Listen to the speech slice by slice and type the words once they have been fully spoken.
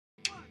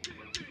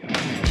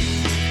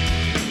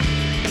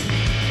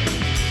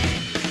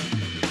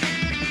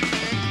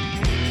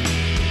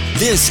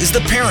This is The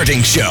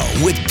Parenting Show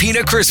with Pina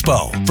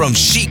Crispo from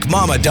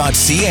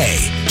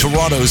chicmama.ca.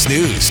 Toronto's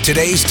news,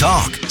 today's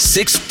talk,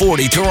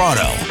 640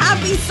 Toronto.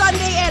 Happy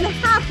Sunday and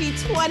happy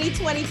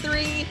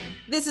 2023.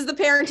 This is The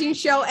Parenting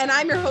Show, and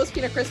I'm your host,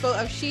 Pina Crispo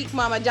of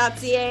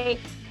chicmama.ca.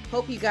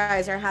 Hope you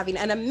guys are having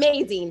an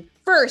amazing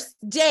first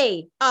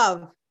day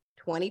of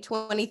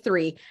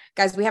 2023.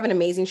 Guys, we have an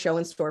amazing show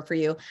in store for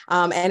you.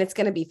 And it's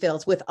going to be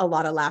filled with a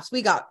lot of laughs.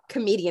 We got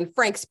comedian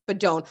Frank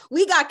Spadone.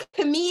 We got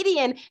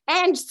comedian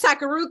Ange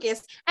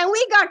Sakaroukis. And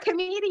we got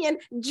comedian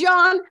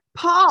John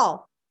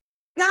Paul.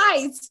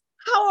 Guys,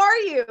 how are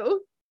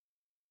you?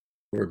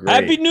 We're great.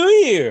 Happy New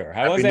Year.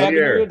 Happy New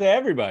Year to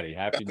everybody.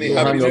 Happy New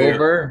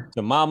Year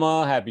to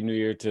Mama. Happy New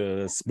Year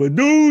to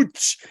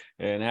Spadooch.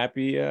 And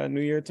happy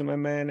New Year to my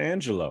man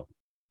Angelo.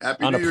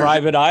 Happy on New a Year.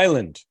 private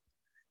island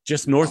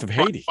just north of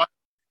Haiti.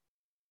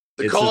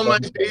 The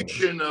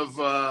colonization of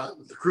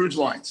the cruise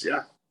lines,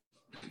 yeah.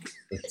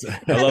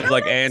 I love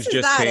like Ange is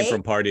just that, came eh?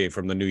 from partying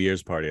from the New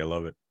Year's party. I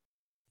love it.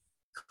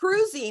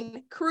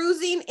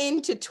 Cruising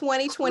into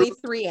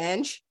 2023,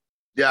 Ange.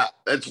 Yeah,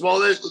 this is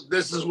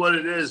what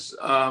it is.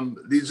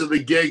 These are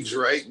the gigs,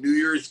 right? New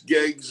Year's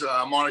gigs.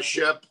 I'm on a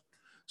ship.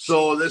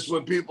 So this is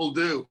what people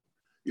do.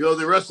 You know,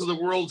 the rest of the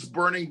world's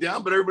burning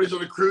down, but everybody's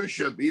on a cruise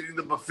ship, eating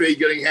the buffet,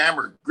 getting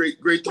hammered.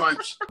 Great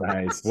times.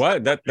 Nice.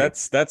 What?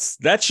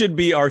 That should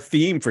be our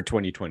theme for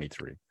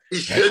 2023. It That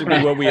should should be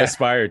be. what we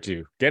aspire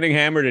to. Getting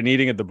hammered and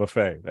eating at the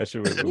buffet. That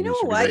should be You know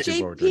what,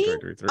 JP?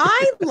 2023.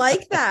 I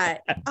like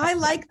that.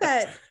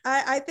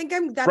 I think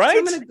that's Right? what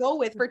I'm going to go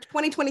with for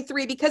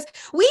 2023 because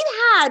we've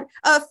had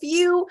a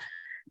few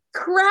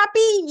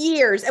crappy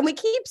years and we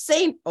keep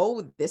saying,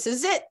 oh, this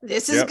is it.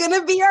 This is Yep. going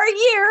to be our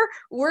year.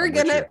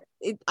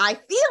 I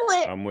feel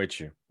it. I'm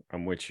with you.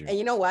 And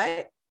you know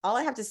what? All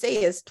I have to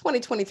say is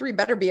 2023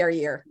 better be our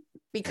year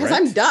because Right.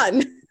 I'm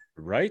done.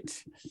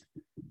 Right?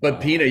 But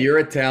Pina, you're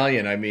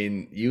Italian. I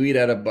mean, you eat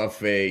at a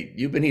buffet.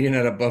 You've been eating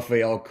at a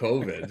buffet all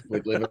COVID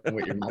with living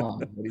with your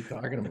mom. What are you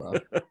talking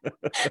about?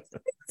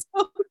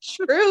 So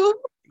true,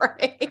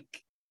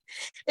 Frank.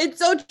 It's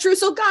so true.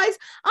 So guys,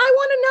 I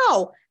want to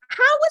know,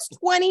 how was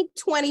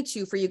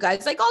 2022 for you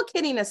guys? Like, all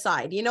kidding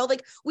aside, you know,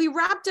 like we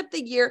wrapped up the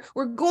year.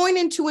 We're going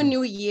into a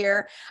new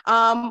year.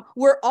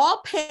 We're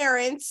all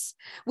parents.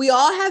 We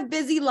all have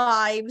busy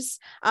lives.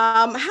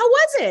 How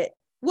was it?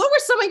 What were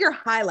some of your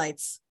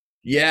highlights?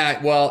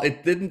 Yeah, well,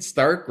 it didn't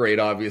start great,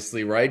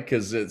 obviously, right?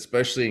 Because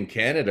especially in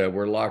Canada,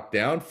 we're locked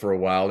down for a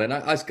while, and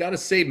I got to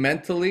say,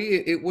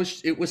 mentally, it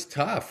was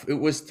tough. It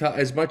was tough.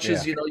 As much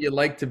as you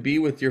like to be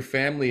with your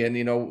family, and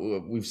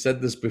we've said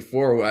this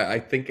before. I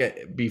think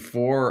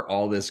before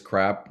all this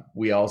crap,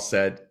 we all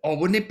said, "Oh,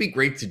 wouldn't it be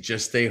great to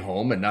just stay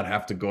home and not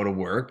have to go to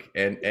work?"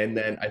 And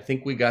then I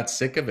think we got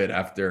sick of it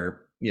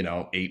after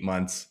 8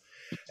 months,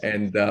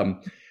 and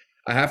I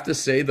have to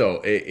say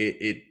though,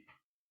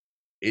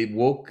 it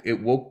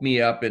woke me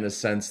up in a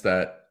sense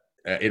that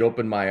it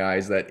opened my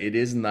eyes that it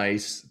is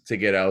nice to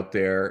get out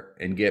there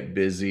and get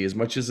busy. As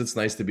much as it's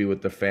nice to be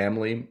with the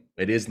family,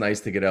 it is nice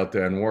to get out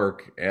there and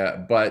work.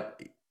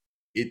 But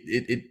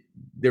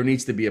there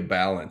needs to be a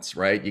balance,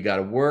 right? You got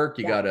to work,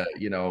 you got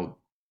to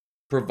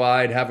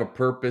provide, have a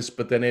purpose,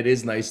 but then it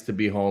is nice to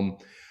be home.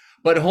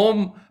 But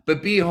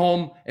be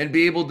home and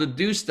be able to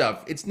do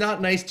stuff. It's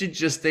not nice to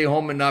just stay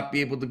home and not be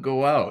able to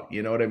go out.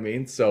 You know what I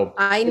mean? So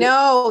I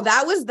know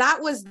that was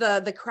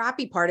the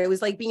crappy part. It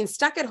was like being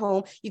stuck at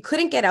home. You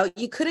couldn't get out.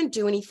 You couldn't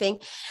do anything.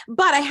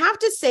 But I have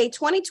to say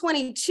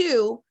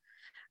 2022,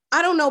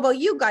 I don't know about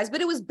you guys,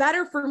 but it was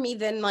better for me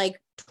than like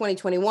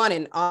 2021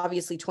 and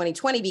obviously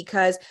 2020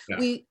 because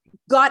we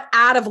got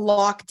out of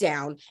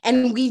lockdown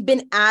and we've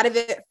been out of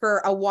it for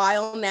a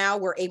while now.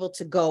 We're able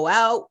to go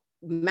out.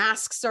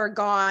 Masks are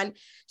gone.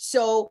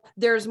 So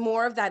there's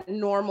more of that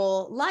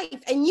normal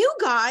life. And you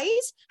guys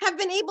have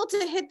been able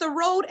to hit the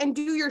road and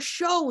do your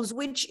shows,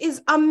 which is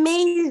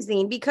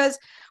amazing because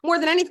more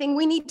than anything,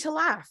 we need to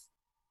laugh.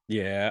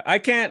 Yeah, I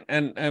can't.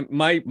 And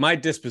my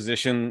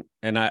disposition,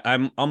 and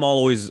I'm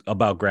always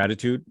about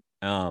gratitude.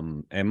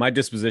 And my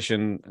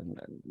disposition,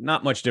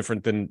 not much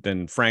different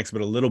than Frank's,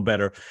 but a little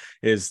better,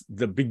 is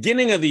the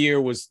beginning of the year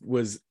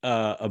was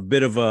a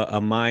bit of a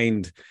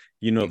mind.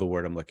 You know the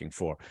word I'm looking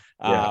for,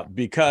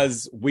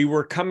 because we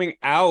were coming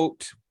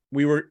out,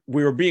 we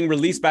were being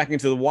released back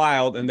into the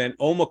wild, and then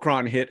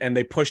Omicron hit, and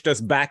they pushed us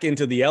back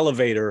into the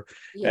elevator.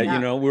 We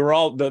were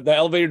all the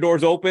elevator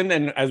doors open,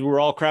 and as we were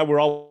all crowded, we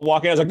were all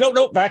walking. I was like,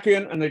 no, back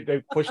in, and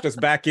they pushed us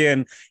back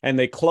in, and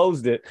they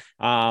closed it.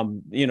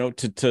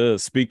 To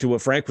speak to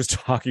what Frank was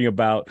talking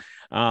about,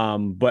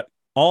 but.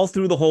 All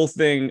through the whole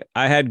thing,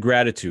 I had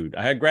gratitude.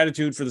 I had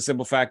gratitude for the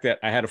simple fact that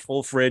I had a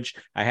full fridge,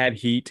 I had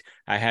heat,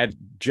 I had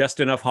just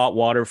enough hot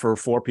water for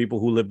 4 people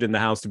who lived in the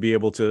house to be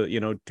able to,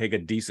 take a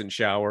decent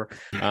shower.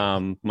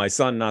 My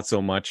son, not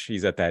so much.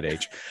 He's at that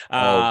age.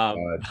 God,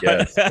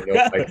 yes.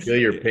 I feel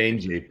your pain,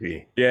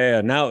 JP.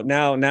 Yeah.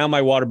 Now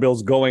my water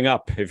bill's going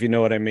up, if you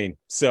know what I mean.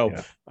 So,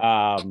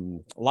 A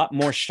lot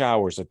more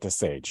showers at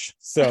this age.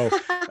 So,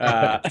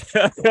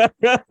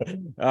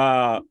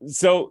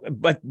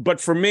 but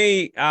for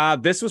me,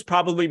 this was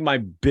probably my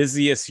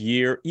busiest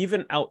year,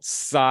 even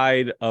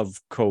outside of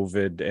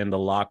COVID and the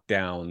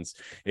lockdowns.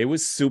 It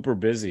was super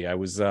busy. I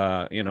was,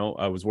 I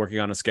was working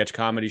on a sketch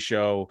comedy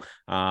show,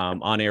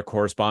 on-air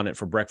correspondent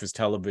for Breakfast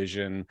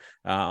Television,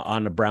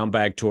 on the Brown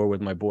Bag tour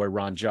with my boy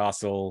Ron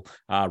Jossel,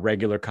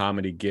 regular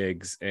comedy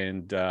gigs,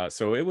 and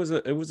so it was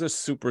a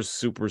super,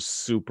 super,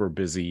 super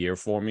busy year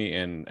for me,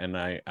 and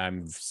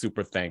I'm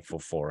super thankful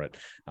for it.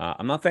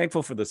 I'm not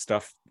thankful for the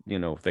stuff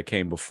that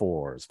came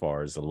before, as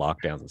far as the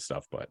lockdowns and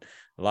stuff, but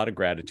a lot of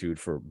gratitude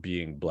for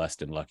being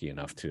blessed and lucky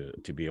enough to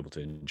be able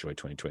to enjoy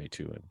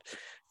 2022, and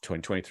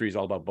 2023 is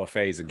all about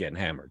buffets and getting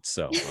hammered.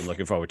 So I'm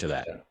looking forward to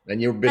that.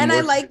 And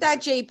I like that,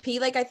 JP.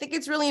 Like, I think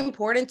it's really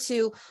important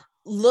to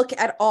look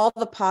at all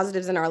the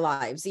positives in our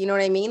lives. You know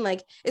what I mean?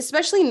 Like,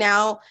 especially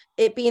now,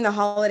 it being the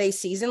holiday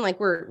season, like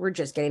we're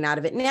just getting out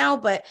of it now,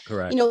 but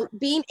Correct.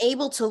 Being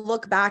able to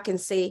look back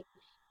and say,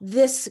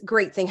 this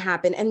great thing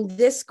happened, and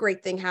this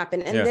great thing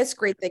happened, and this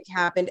great thing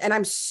happened. And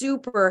I'm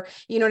super,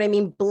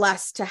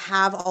 blessed to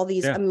have all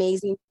these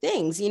amazing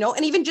things,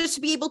 and even just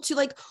to be able to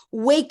like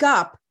wake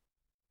up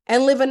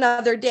and live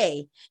another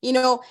day.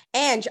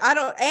 Ange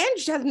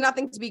has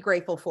nothing to be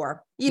grateful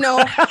for.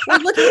 We're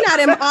looking at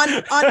him on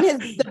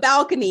the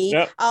balcony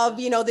of,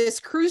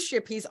 this cruise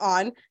ship he's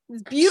on,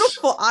 this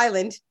beautiful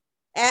island.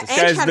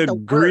 This guy's the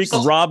Greek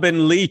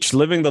Robin Leach,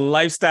 living the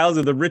lifestyles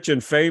of the rich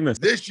and famous.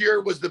 This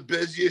year was the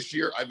busiest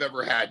year I've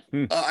ever had.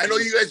 I know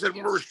you guys had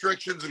more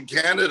restrictions in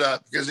Canada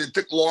because it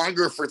took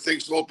longer for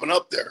things to open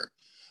up there.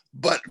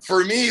 But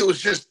for me, it was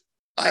just,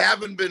 I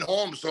haven't been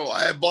home. So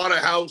I bought a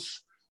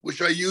house,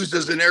 which I used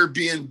as an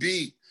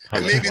Airbnb.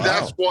 And maybe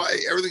that's why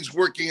everything's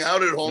working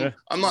out at home. Yeah.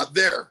 I'm not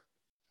there.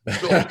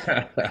 So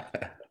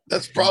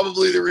that's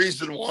probably the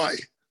reason why.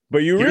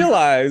 But you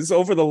realize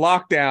over the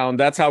lockdown,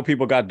 that's how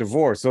people got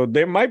divorced. So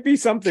there might be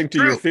something to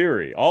your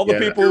theory. All the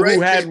people who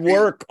had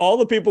work, all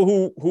the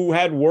people who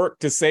had work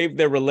to save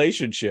their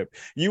relationship,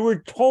 you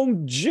were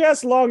home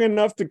just long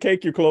enough to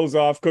take your clothes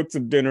off, cook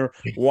some dinner,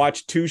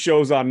 watch 2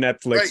 shows on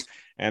Netflix,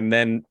 and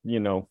then,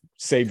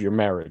 save your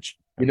marriage.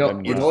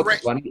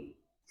 What's funny?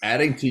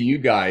 Adding to you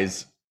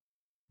guys,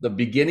 the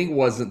beginning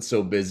wasn't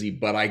so busy,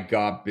 but I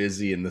got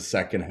busy in the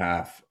second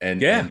half.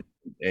 And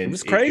it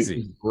was crazy. It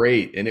was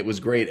great. And it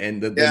was great.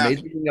 And the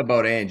amazing thing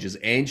about Ange is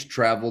Ange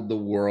traveled the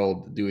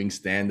world doing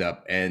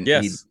stand-up, and he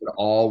did it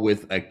all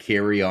with a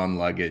carry-on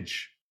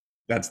luggage.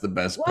 That's the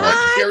best part.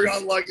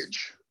 Carry-on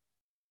luggage.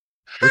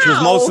 Which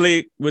was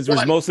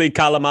mostly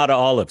Kalamata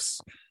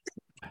olives.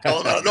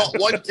 No,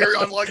 one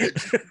carry-on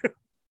luggage.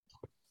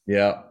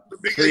 Yeah.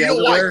 Because you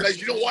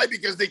know why?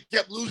 Because they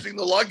kept losing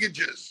the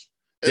luggages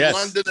in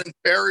London and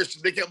Paris.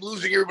 They kept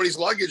losing everybody's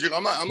luggage. And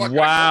I'm not.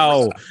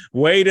 Wow.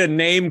 Way to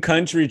name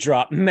country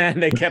drop. Man,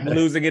 they kept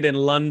losing it in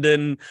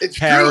London,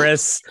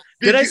 Paris.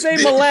 Did I say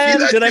Milan?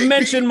 Did I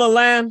mention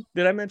Milan?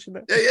 Did I mention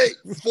that?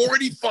 Yeah.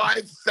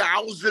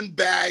 45,000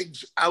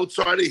 bags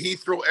outside of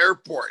Heathrow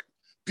Airport.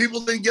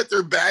 People didn't get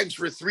their bags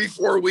for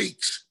 3-4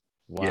 weeks.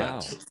 Wow.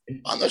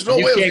 There's no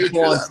way you can't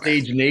go on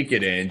stage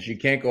naked, Ange. You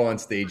can't go on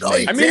stage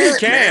naked. I mean, you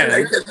can.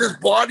 This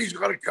body's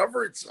got to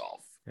cover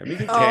itself. I mean, you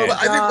can. But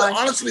I think,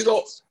 honestly,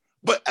 though,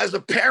 but as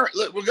a parent,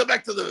 we'll go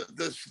back to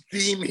the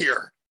theme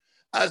here.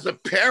 As a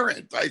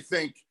parent, I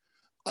think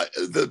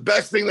the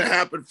best thing that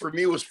happened for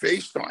me was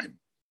FaceTime.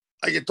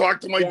 I could talk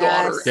to my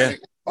daughter and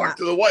talk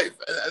to the wife.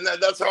 And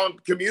that's how I'm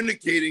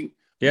communicating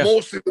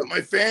mostly with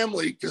my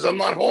family, because I'm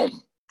not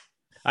home.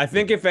 I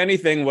think, if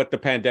anything, what the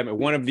pandemic,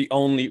 one of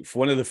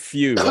the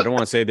few, I don't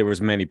want to say there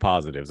was many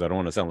positives. I don't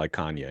want to sound like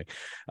Kanye.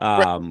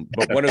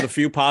 But one of the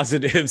few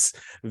positives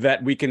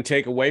that we can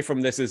take away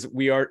from this is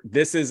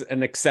this is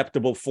an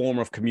acceptable form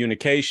of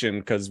communication,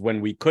 because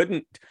when we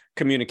couldn't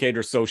communicate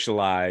or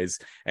socialize,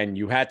 and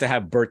you had to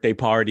have birthday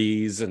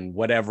parties and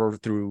whatever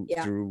through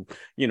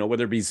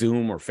whether it be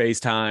Zoom or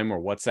FaceTime or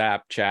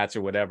WhatsApp chats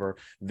or whatever,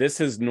 this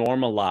has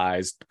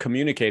normalized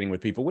communicating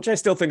with people, which I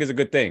still think is a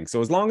good thing.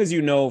 So as long as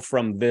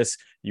from this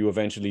you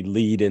eventually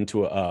lead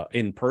into a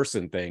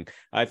in-person thing,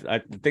 I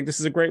think this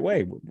is a great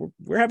way.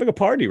 We're having a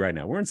party right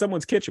now. We're in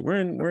someone's kitchen. We're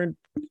in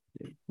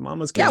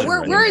Mama's kitchen. Yeah,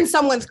 we're in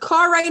someoe's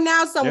car right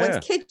now,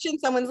 someone's kitchen,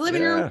 someone's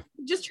living room.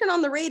 Just turn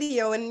on the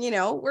radio and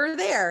we're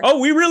there. Oh,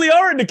 we really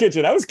are in the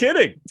kitchen. I was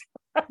kidding.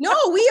 No,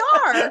 we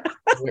are.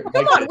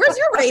 Come on, where's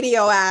your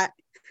radio at?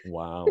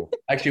 Wow.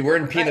 Actually, we're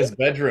in Pina's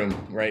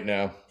bedroom right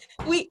now.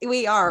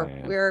 We are.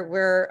 Man.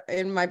 We're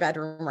in my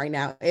bedroom right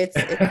now. This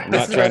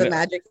is where the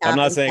magic happens. I'm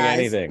not saying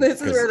anything.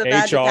 This is where the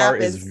magic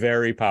happens. HR is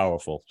very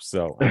powerful,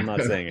 so I'm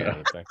not saying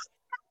anything.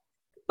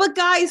 But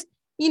guys,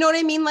 you know what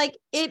I mean? Like,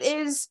 it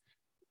is.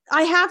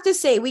 I have to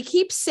say, we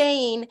keep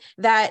saying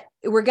that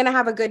we're going to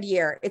have a good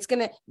year.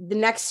 The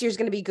next year's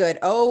going to be good.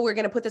 Oh, we're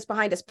going to put this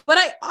behind us. But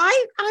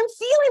I'm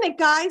feeling it,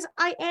 guys.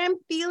 I am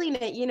feeling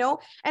it,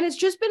 and it's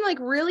just been like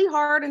really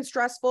hard and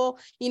stressful,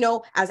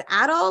 as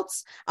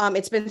adults.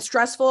 It's been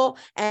stressful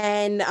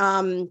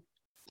and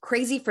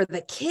crazy for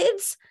the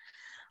kids.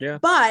 Yeah.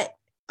 But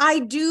I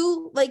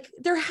do like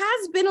there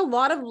has been a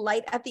lot of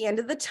light at the end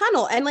of the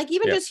tunnel. And like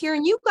even just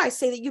hearing you guys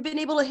say that you've been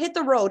able to hit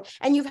the road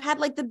and you've had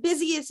like the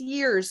busiest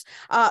year,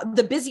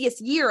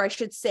 I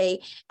should say,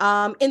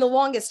 in the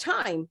longest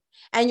time.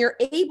 And you're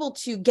able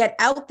to get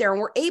out there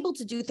and we're able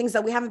to do things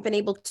that we haven't been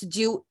able to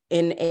do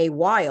in a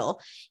while.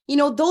 You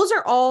know, those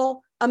are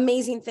all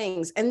amazing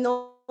things. And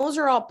those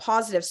are all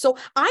positive. So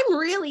I'm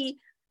really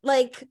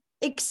like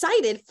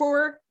excited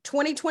for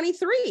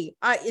 2023.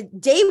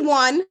 Day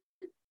one.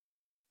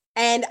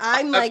 And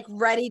I'm like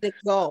ready to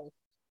go.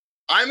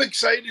 I'm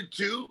excited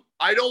too.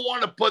 I don't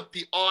want to put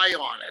the eye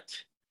on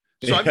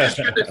it. So I'm just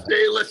going to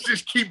say, let's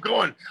just keep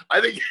going.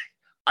 I think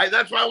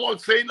that's why I won't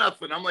say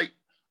nothing. I'm like,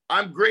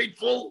 I'm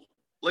grateful.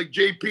 Like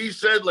JP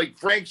said, like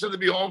Frank said to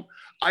be home.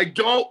 I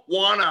don't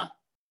want to.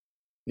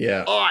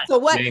 Yeah. So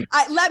what?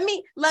 Let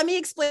me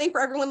explain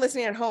for everyone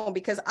listening at home,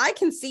 because I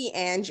can see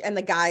Ange and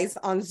the guys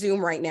on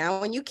Zoom right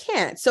now, and you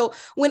can't. So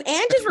when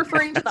Ange is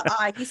referring to the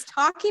eye, he's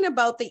talking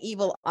about the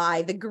evil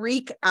eye, the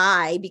Greek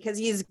eye, because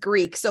he is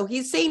Greek. So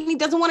he's saying he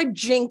doesn't want to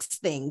jinx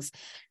things,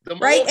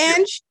 right,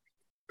 Ange?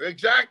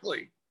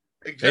 Exactly.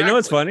 You know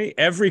what's funny?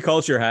 Every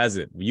culture has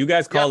it. You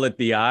guys call it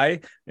the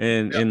eye,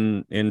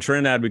 and in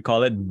Trinidad we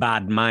call it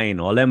bad mind.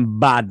 All them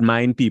bad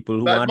mind people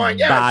who want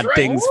bad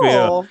things for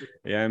you.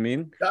 Yeah, I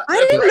mean,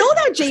 I didn't know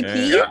that,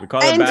 JP. We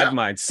call it bad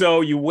mind. So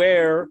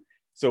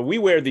we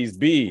wear these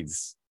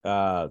beads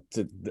and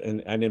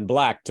in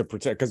black to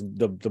protect, because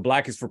the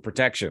black is for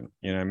protection.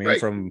 You know what I mean? Right.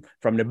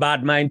 From the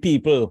bad mind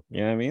people.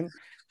 You know what I mean?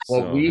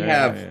 Well, so, we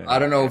have, I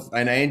don't know if,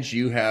 and Ange,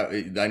 you have,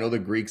 I know the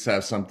Greeks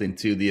have something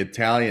too. The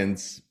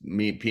Italians,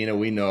 Pina,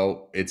 we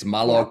know it's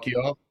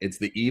malocchio, it's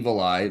the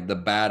evil eye, the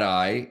bad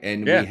eye,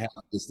 and we have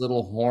this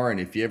little horn.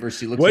 If you ever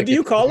see, what do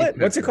you call it?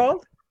 What's it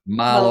called?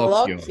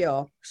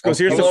 Malocchio. Because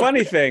here's the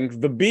funny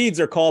thing: the beads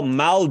are called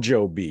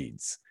Maljo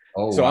beads.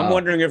 Oh, so wow. I'm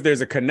wondering if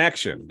there's a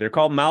connection. They're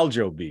called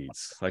Maljo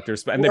beads. Like they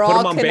put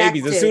them on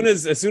babies.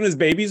 As soon as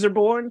babies are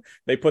born,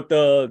 they put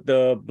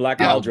the black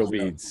Maljo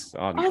beads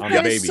on the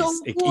babies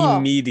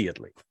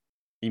immediately.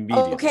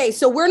 Okay,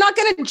 so we're not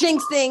going to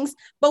jinx things,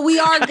 but we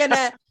are going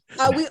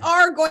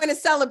to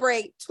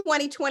celebrate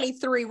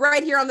 2023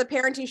 right here on the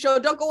Parenting Show.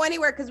 Don't go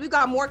anywhere, because we've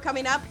got more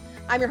coming up.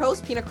 I'm your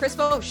host, Pina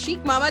Crispo of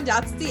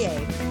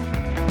chicmama.ca.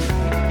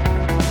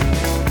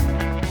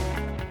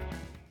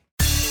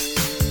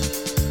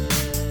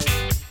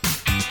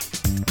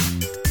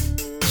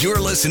 You're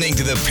listening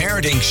to The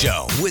Parenting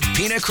Show with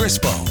Pina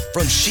Crispo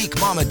from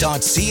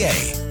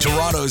chicmama.ca.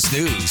 Toronto's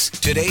news.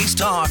 Today's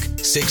talk,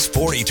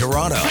 640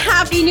 Toronto.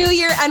 Happy New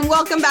Year and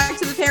welcome back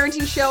to The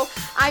Parenting Show.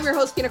 I'm your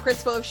host, Pina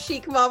Crispo of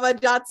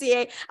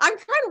chicmama.ca. I'm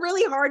trying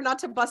really hard not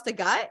to bust a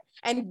gut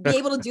and be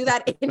able to do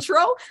that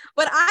intro,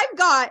 but I've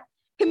got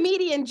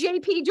comedian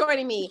JP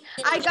joining me.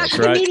 I got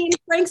comedian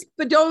Frank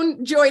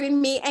Spadone joining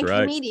me, and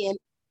comedian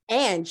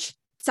Ange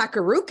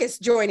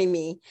Sakaroukas joining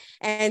me.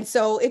 And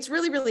so it's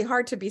really, really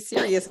hard to be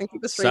serious and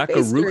keep a straight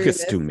face.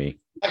 Sakaroukas to me.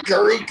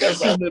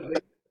 Sakaroukas.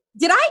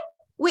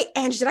 Wait,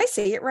 Ange, did I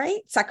say it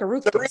right?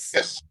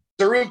 Sakaroukas.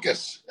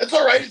 Sakaroukas. It's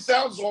all right. It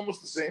sounds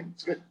almost the same.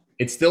 It's good.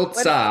 It's still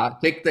tsa.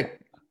 Take the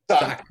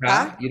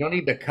ka. You don't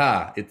need the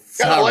ka. It's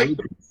tsa. I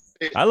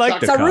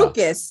like the ka.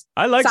 Sarukas.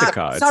 I like the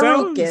ka.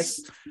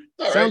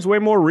 It sounds way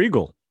more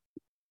regal.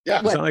 Yeah.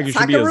 It sounds like you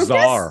should be a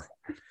czar.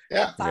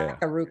 Yeah.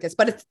 Sakaroukas,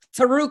 but it's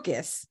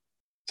Tarukas.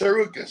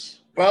 Tarukas.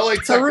 Well, I like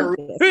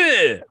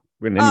Tarukas.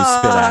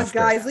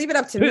 Guys, leave it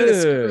up to me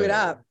to screw it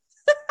up.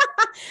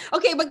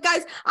 Okay, but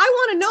guys, I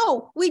want to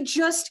know, we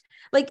just,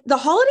 like, the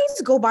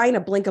holidays go by in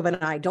a blink of an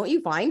eye, don't you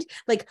find?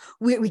 Like,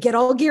 we get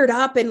all geared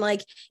up and,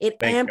 like, it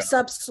amps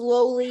up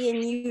slowly,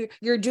 and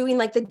you're doing,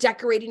 like, the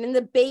decorating and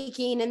the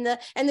baking and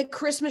the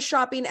Christmas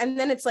shopping, and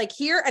then it's, like,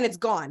 here and it's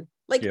gone.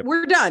 Like,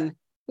 we're done.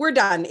 We're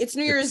done. It's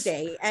New Year's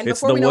Day. And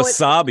it's the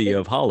wasabi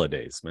of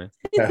holidays, man.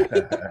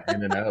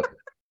 In and out.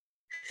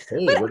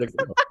 Hey, where'd it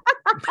go?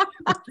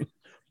 Guys,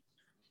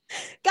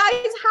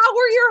 how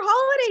were your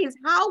holidays?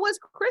 How was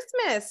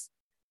Christmas?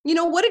 You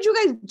know, what did you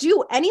guys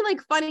do? Any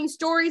like funny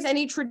stories,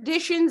 any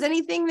traditions,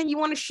 anything that you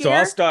want to share? So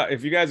I'll start.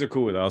 If you guys are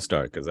cool with it, I'll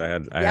start, because I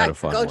had a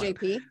fun one. Go,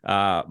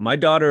 JP. My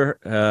daughter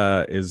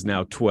is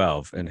now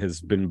 12 and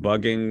has been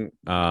bugging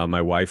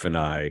my wife and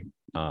I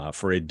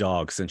for a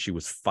dog since she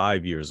was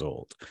 5 years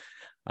old.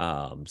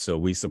 So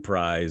we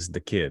surprised the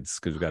kids,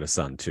 because we got a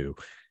son too.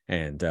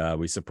 And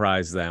we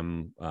surprised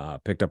them,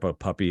 picked up a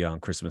puppy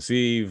on Christmas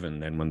Eve.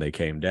 And then when they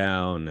came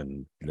down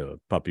and the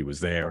puppy was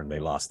there, and they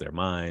lost their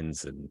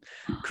minds and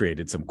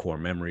created some core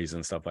memories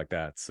and stuff like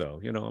that.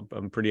 So, you know,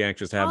 I'm pretty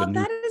anxious to have a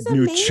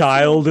new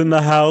child in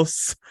the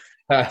house.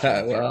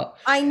 Well,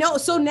 I know.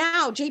 So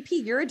now,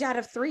 JP, you're a dad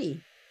of 3.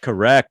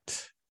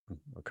 Correct.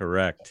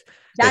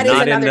 That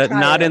is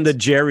not in the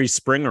Jerry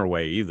Springer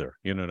way either.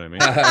 You know what I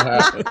mean?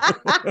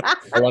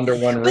 All under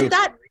one roof.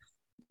 But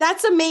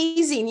that's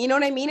amazing. You know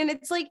what I mean? And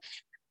it's like,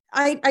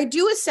 I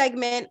do a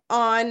segment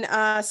on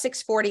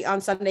 640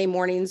 on Sunday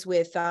mornings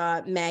with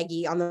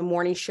Maggie on the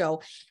morning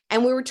show.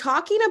 And we were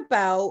talking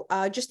about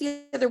just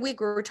the other week,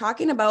 we were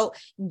talking about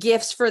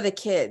gifts for the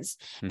kids.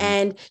 Mm-hmm.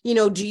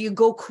 And, do you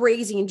go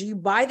crazy and do you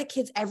buy the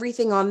kids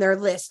everything on their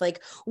list?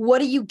 Like, what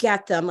do you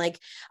get them? Like,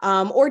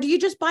 or do you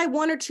just buy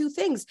one or two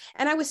things?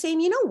 And I was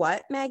saying, you know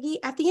what, Maggie,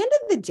 at the end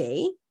of the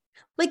day,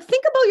 like,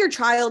 think about your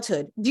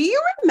childhood. Do you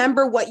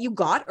remember what you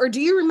got, or do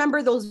you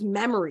remember those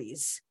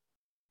memories?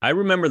 I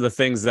remember the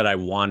things that I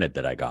wanted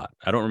that I got.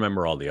 I don't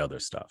remember all the other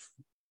stuff,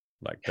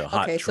 like the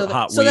hot wheels.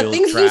 So the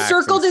things you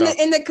circled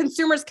in the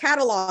consumer's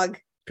catalog.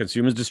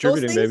 Consumers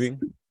distributing, baby.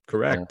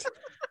 Correct.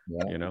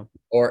 Yeah.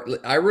 Or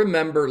I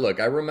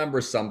remember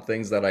some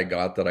things that I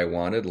got that I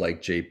wanted,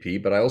 like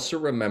JP, but I also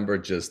remember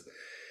just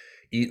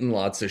eating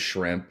lots of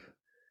shrimp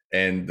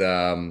and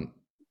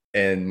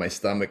my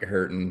stomach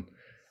hurting.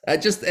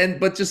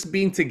 But just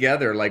being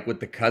together, like with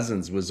the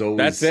cousins, was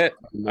always. That's it.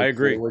 I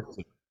agree.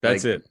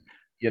 That's it.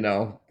 Think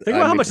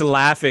about how much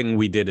laughing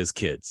we did as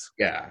kids.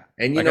 Yeah.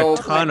 And, a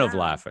ton of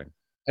laughing.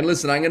 And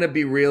listen, I'm going to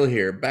be real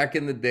here. Back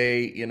in the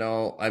day,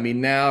 now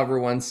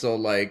everyone's so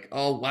like,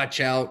 oh, watch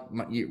out,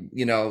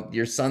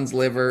 your son's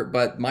liver.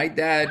 But my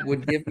dad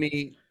would give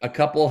me a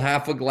couple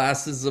half a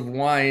glasses of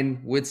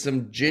wine with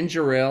some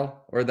ginger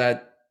ale or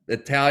that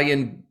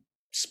Italian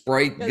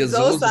Sprite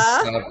Gazzosa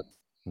stuff.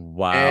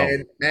 Wow.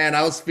 And man,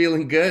 I was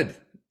feeling good.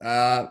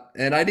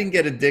 And I didn't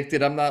get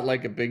addicted. I'm not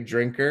like a big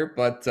drinker,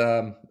 but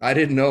I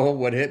didn't know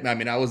what hit me. I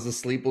mean, I was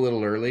asleep a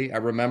little early. I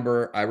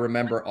remember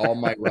all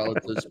my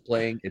relatives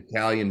playing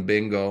Italian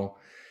bingo,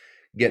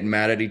 getting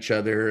mad at each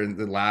other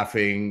and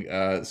laughing,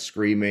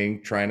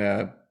 screaming, trying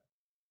to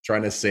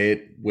say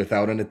it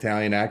without an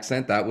Italian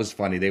accent. That was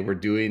funny. They were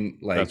doing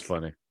that's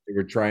funny. They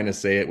were trying to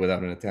say it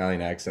without an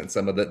Italian accent.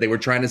 They were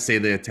trying to say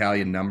the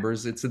Italian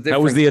numbers. That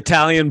was the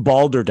Italian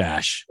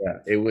balderdash. Yeah,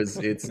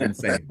 it's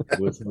insane. It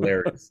was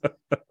hilarious.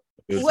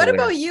 What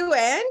about you,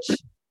 Ange?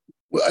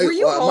 Were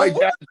you home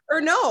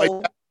or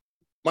no?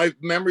 My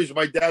memories,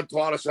 my dad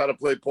taught us how to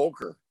play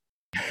poker.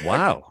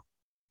 Wow.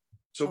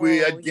 So we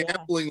had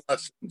gambling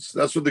lessons.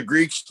 That's what the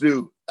Greeks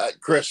do at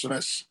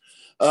Christmas.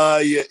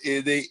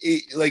 They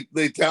eat, like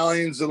the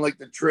Italians and like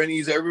the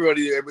Trinis,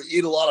 everybody there, but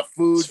eat a lot of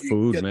food. It's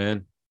food,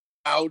 man.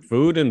 Out.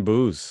 Food and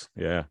booze.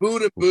 Yeah.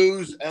 Food and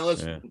booze. And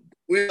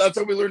that's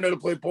how we learned how to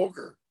play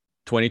poker.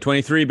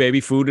 2023, baby.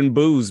 Food and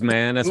booze,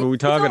 man. That's what we're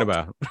talking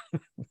about.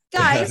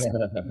 Guys,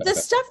 the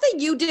stuff that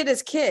you did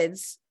as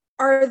kids,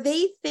 are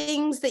they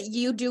things that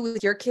you do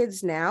with your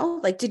kids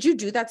now? Like, did you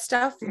do that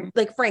stuff?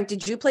 Like, Frank,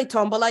 did you play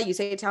Tombola? You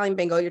say Italian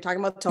bingo. You're talking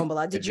about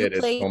Tombola. Did you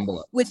play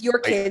Tombola with your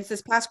kids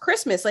this past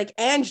Christmas? Like,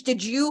 Ange,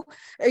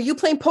 are you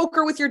playing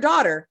poker with your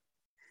daughter?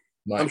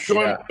 I'm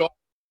sure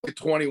I'm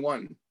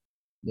 21.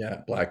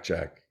 Yeah,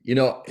 blackjack.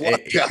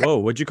 Whoa,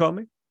 what'd you call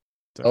me?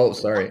 Oh,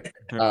 sorry.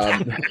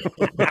 That's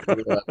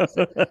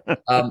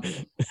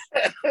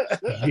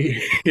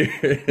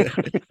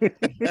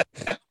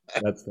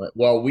right.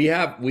 Well, we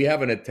have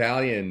an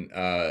Italian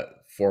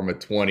form of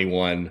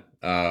 21,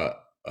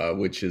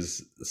 which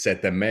is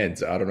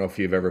settemento. I don't know if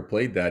you've ever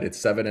played that. It's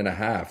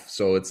 7.5.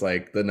 So it's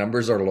like the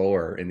numbers are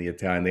lower in the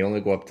Italian. They only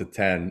go up to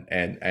 10,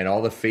 and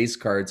all the face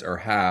cards are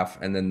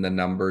half, and then the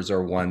numbers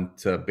are 1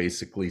 to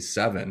basically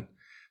 7.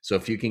 So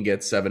if you can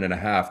get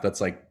 7.5, that's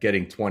like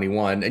getting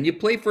 21, and you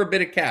play for a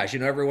bit of cash.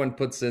 Everyone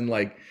puts in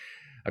like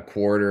a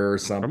quarter or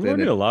something. I'm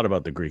learning a lot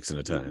about the Greeks and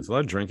Italians. A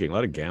lot of drinking, a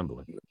lot of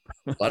gambling.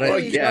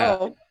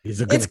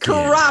 It's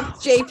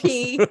corrupt,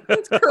 JP.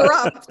 It's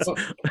corrupt.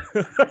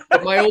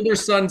 But my older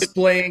son's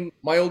playing,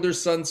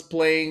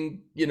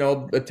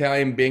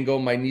 Italian bingo.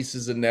 My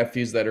nieces and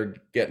nephews that are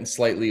getting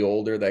slightly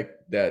older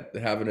that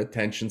have an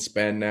attention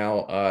span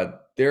now,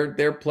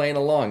 they're playing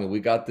along. We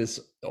got this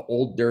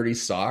old dirty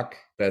sock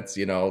that's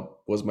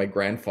was my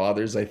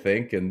grandfather's, I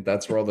think, and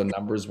that's where all the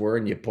numbers were,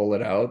 and you pull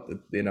it out.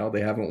 They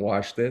haven't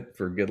washed it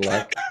for good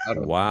luck.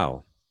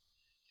 Wow.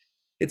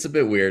 It's a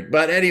bit weird,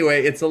 but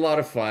anyway, it's a lot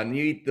of fun.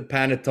 You eat the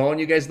panettone.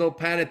 You guys know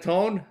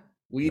panettone?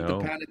 We eat the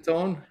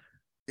panettone.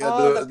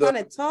 Yeah, the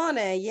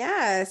panettone.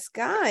 Yes,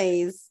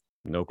 guys.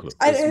 No clue.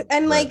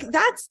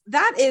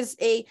 That is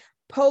a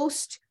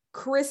post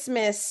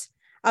Christmas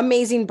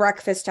amazing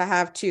breakfast to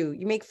have too.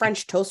 You make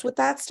French toast with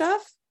that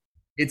stuff.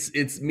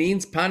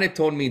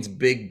 Panettone means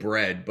big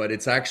bread, but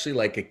it's actually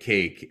like a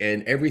cake,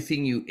 and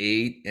everything you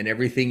ate and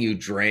everything you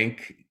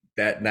drank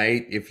that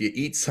night, if you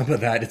eat some of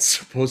that, it's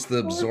supposed to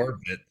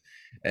absorb it,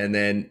 and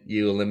then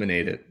you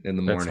eliminate it in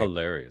the morning. That's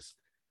hilarious.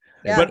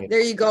 Yeah, but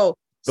there you go.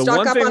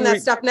 Stock up on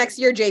that stuff next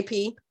year,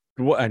 JP.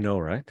 I know,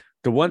 right?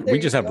 We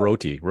just have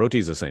roti. Roti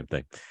is the same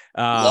thing.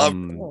 But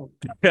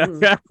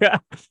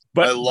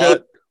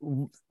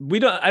we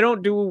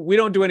don't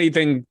do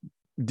anything.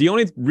 The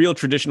only real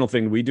traditional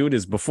thing we do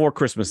is before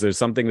Christmas. There's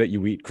something that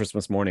you eat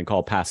Christmas morning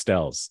called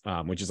pastels,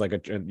 which is like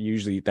you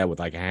usually eat that with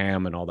like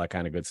ham and all that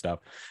kind of good stuff.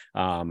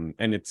 And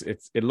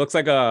it looks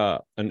like an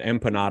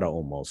empanada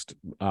almost.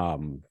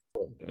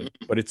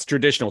 But it's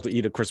traditional to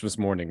eat at Christmas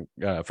morning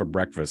for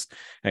breakfast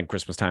and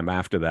Christmas time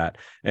after that.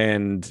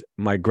 And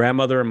my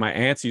grandmother and my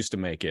aunts used to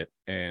make it.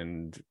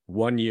 And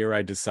one year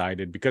I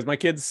decided, because my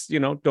kids,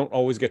 don't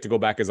always get to go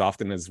back as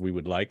often as we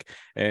would like.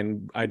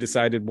 And I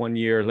decided one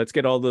year, let's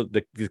get all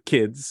the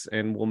kids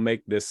and we'll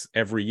make this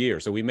every year.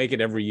 So we make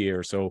it every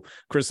year. So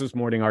Christmas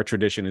morning, our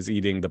tradition is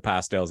eating the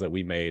pastels that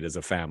we made as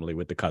a family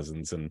with the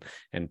cousins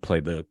and play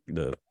the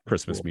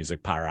Christmas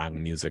music,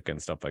 parang music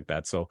and stuff like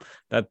that. So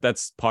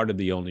that's part of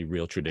the only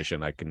real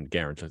tradition I can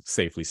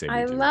safely say.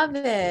 I love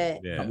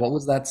it. Yeah. What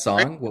was that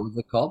song? What was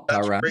it called?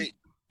 Parang?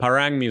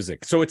 Parang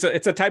music. So it's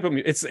a type of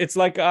it's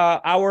like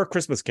our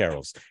Christmas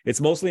carols. It's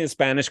mostly in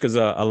Spanish because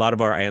a lot of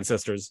our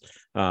ancestors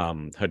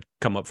had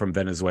come up from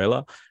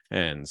Venezuela,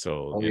 and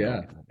so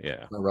yeah.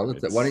 My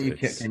relative. Why don't you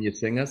can you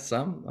sing us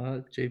some,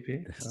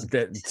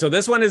 JP? So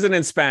this one isn't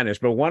in Spanish,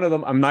 but one of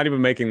them, I'm not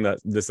even making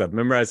this up.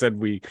 Remember I said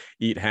we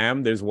eat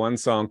ham? There's one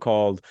song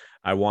called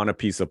I Want a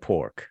Piece of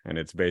Pork, and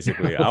it's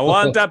basically I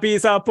want a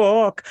piece of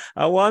pork.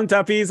 I want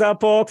a piece of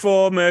pork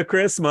for my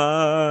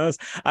Christmas.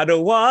 I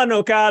don't want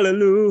no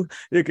callaloo.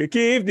 You could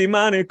keep the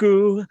money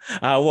cool.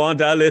 I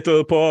want a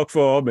little pork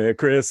for my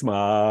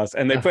Christmas.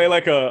 And they play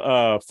like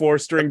a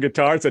 4-string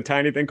guitar. It's a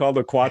tiny thing called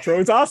a quattro.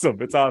 It's awesome.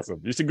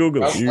 You should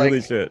Google it. You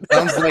really should.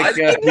 Sounds like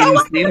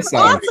theme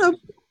song. Awesome.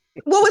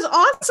 What was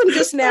awesome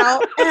just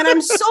now, and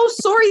I'm so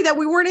sorry that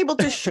we weren't able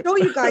to show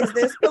you guys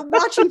this, but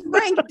watching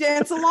Frank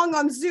dance along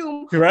on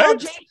Zoom while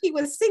JP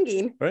was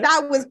singing,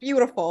 that was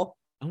beautiful.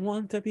 I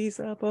want a piece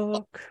of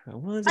pork.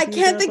 I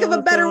can't think of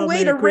a better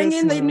way to ring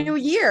in the new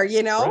year,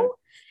 Right?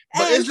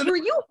 And were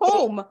you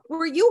home?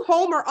 Were you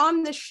home or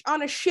on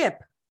a ship?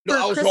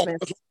 No, I was home.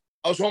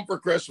 I was home for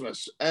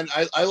Christmas, and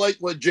I like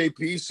what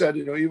JP said.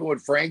 Even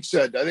what Frank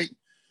said. I think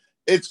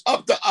it's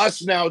up to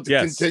us now to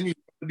continue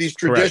these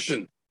traditions.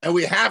 Correct. And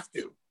we have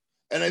to.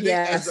 And I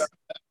think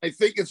I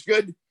think it's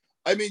good.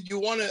 I mean, you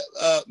want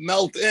to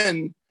melt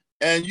in.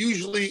 And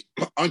usually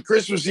on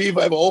Christmas Eve,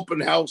 I have an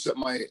open house at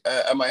my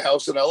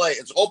house in LA.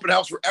 It's open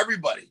house for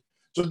everybody.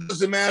 So it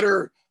doesn't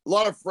matter. A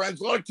lot of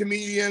friends, a lot of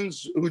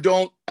comedians who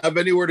don't have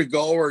anywhere to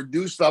go or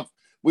do stuff.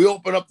 We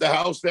open up the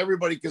house to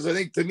everybody because I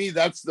think to me,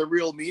 that's the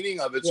real meaning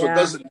of it. So it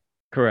doesn't.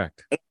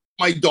 Correct.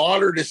 My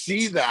daughter to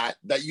see that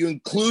you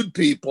include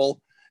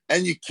people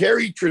and you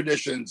carry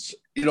traditions,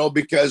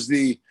 because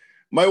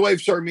my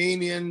wife's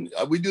Armenian.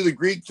 We do the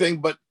Greek thing,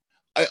 but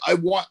I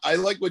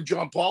like what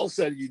John Paul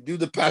said. You do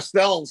the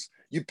pastels.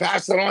 You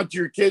pass it on to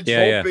your kids,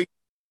 hoping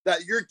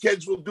that your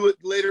kids will do it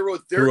later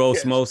with their through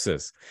kids.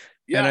 Osmosis.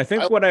 Yeah, and I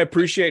think what I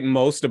appreciate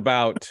most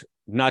about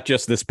not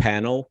just this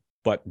panel,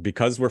 but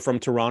because we're from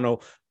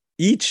Toronto,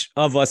 each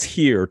of us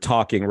here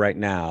talking right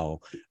now,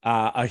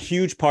 a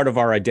huge part of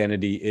our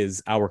identity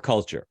is our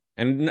culture.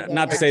 And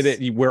not to say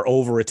that we're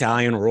over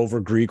Italian or over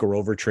Greek or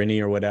over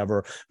Trini or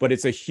whatever, but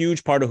it's a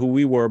huge part of who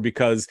we were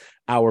because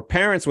our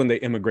parents, when they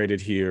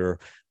immigrated here,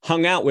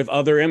 hung out with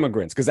other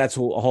immigrants because that's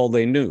all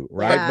they knew,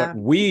 right? Yeah. But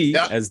we,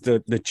 as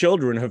the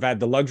children, have had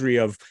the luxury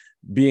of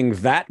being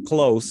that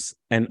close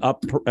and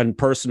up and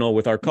personal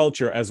with our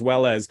culture as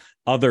well as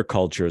other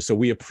cultures. So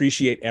we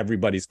appreciate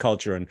everybody's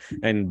culture,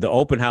 and the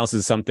open house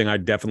is something I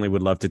definitely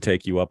would love to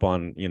take you up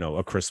on,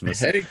 a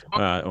Christmas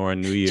or a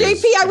New Year's.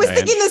 JP, I was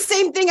thinking the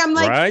same thing. I'm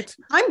like, right?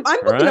 I'm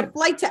booking a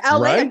flight to LA.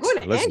 Right? I'm going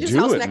to Angie's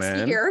house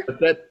next year.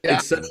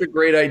 It's such a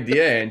great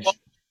idea, Ange.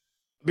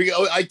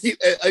 I keep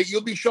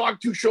you'll be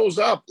shocked who shows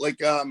up.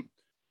 Like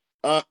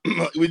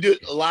we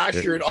did last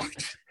year.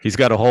 He's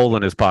got a hole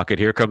in his pocket.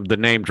 Here come the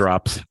name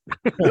drops.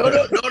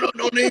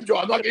 No name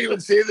drop. I'm not gonna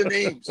even say the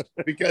names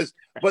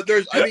but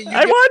there's. I mean,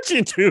 I want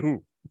you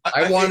to.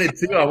 I wanted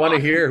to. I want to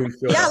hear who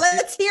shows up. Yeah,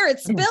 let's hear it.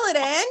 Spill it,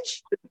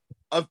 Ange.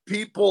 Of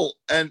people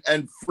and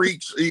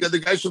freaks. You got the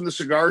guys from the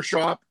cigar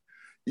shop.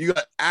 You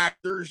got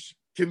actors,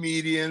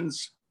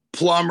 comedians,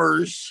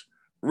 plumbers,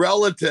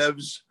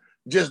 relatives,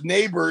 just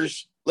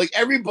neighbors. Like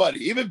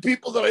everybody, even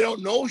people that I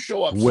don't know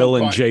show up. Will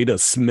sometimes. And Jada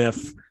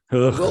Smith.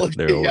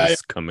 They're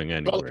always coming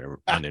anywhere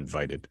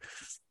uninvited.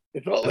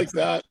 It felt like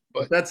that.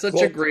 But that's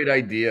such a great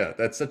idea.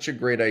 That's such a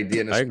great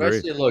idea. And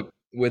especially look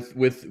with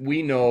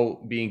we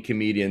know being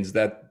comedians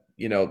that,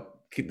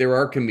 there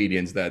are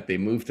comedians that they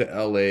move to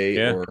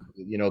LA or,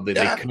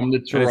 they come to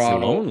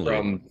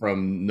Toronto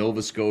from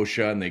Nova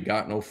Scotia and they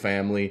got no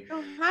family. I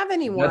don't have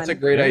anyone. That's a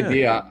great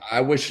idea.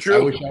 I wish I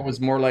was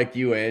more like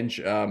you,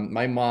 Ange.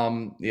 My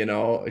mom,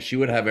 she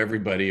would have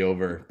everybody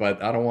over,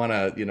 but I don't want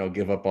to,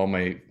 give up all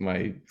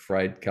my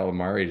fried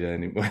calamari to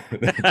anyone.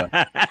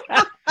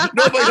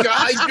 No, but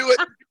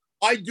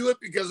I do it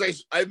because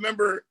I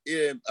remember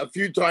a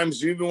few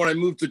times, even when I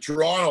moved to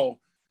Toronto,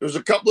 there's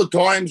a couple of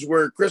times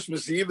where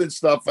Christmas Eve and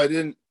stuff, I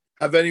didn't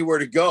have anywhere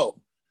to go.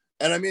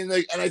 And I mean,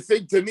 and I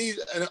think to me,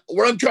 and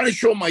what I'm trying to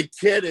show my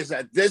kid is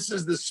that this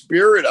is the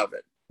spirit of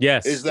it.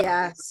 Yes. Is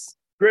that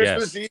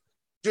Christmas Eve,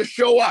 just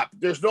show up.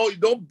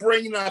 Don't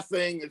bring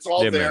nothing. It's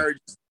all there. Man.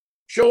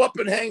 show up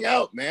and hang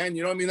out, man.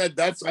 You know what I mean? I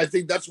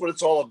think that's what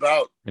it's all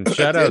about. And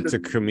shout out to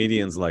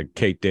comedians like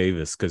Kate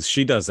Davis, because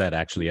she does that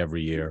actually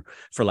every year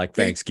for like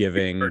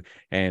Thanksgiving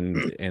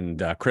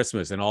and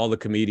Christmas, and all the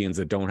comedians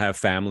that don't have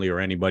family or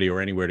anybody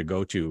or anywhere to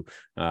go to,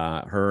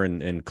 her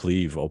and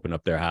Cleve open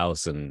up their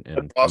house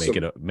and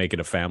awesome. make it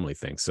a family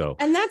thing. So,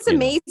 and that's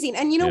amazing.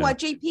 And you know what,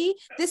 JP,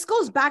 this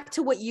goes back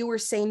to what you were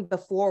saying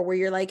before, where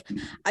you're like,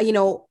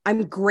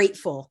 I'm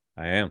grateful.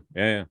 I am.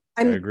 Yeah.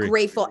 I'm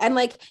grateful. And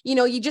like,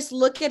 you just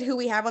look at who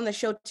we have on the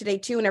show today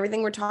too, and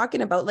everything we're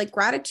talking about, like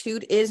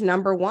gratitude is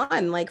number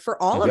one, like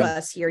for all of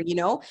us here,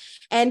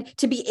 and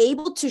to be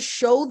able to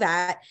show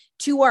that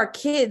to our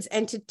kids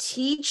and to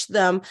teach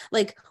them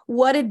like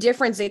what a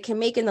difference it can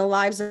make in the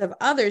lives of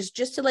others,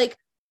 just to like,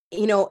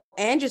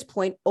 Angie's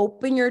point,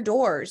 open your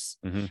doors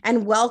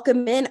and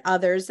welcome in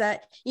others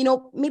that,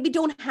 maybe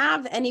don't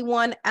have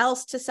anyone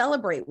else to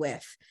celebrate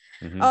with.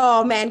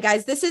 Oh man,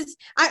 guys,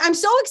 I'm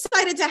so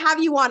excited to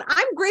have you on.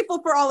 I'm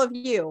grateful for all of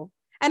you.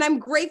 And I'm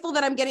grateful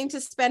that I'm getting to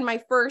spend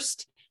my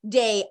first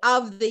day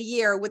of the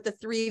year with the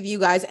three of you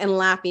guys and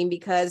laughing,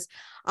 because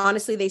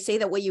honestly, they say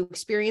that what you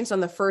experience on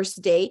the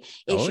first day,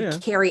 it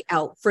should carry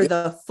out for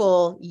the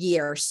full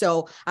year.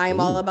 So I am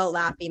all about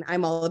laughing.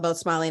 I'm all about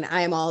smiling.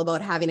 I am all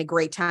about having a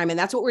great time. And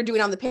that's what we're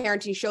doing on the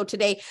Parenting Show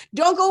today.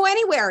 Don't go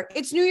anywhere.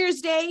 It's New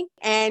Year's Day.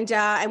 And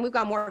we've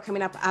got more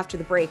coming up after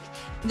the break.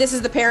 This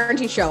is the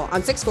Parenting Show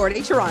on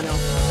 640 Toronto.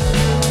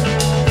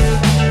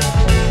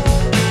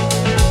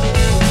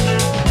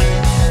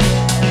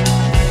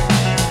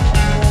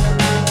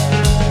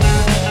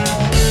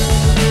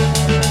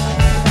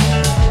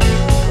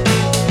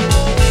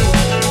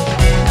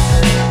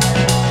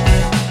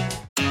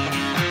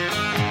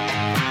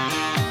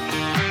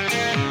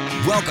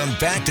 Welcome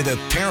back to the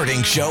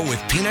Parenting Show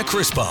with Pina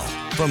Crispo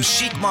from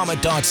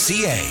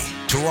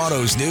chicmama.ca.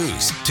 Toronto's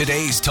news,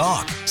 today's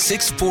talk,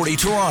 640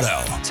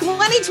 Toronto.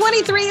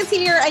 2023 is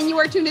here, and you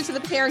are tuned into the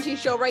Parenting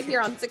Show right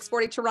here on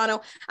 640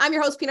 Toronto. I'm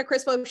your host, Pina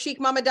Crispo,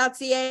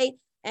 chicmama.ca,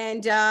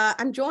 and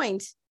I'm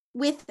joined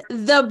with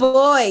the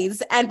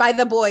boys. And by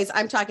the boys,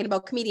 I'm talking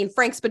about comedian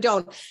Frank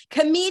Spadone,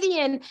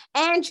 comedian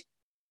Ange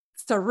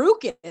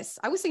Tsaroukas.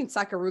 I was saying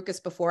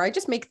Sakaroukas before. I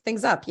just make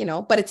things up,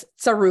 but it's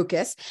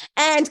Tsaroukas,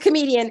 and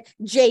comedian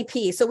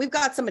JP. So we've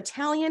got some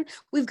Italian,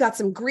 we've got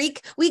some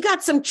Greek, we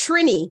got some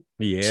Trini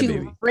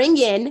to bring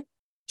in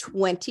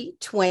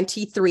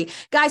 2023.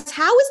 Guys,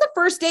 how is the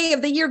first day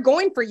of the year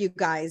going for you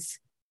guys?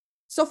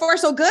 So far,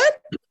 so good?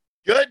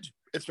 Good.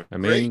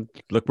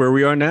 Look where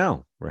we are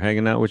now. We're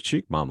hanging out with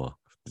Chic Mama.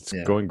 It's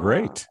going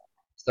great.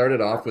 Started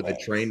off with a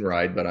train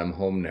ride, but I'm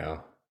home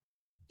now.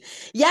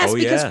 Yes,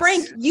 because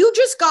Frank, you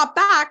just got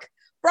back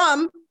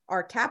from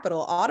our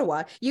capital,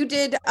 Ottawa. You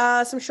did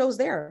some shows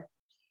there.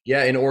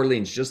 Yeah, in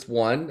Orleans, just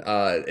one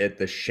at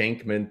the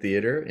Shankman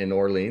Theater in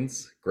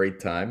Orleans. Great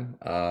time.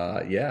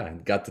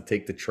 Got to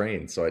take the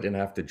train, so I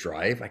didn't have to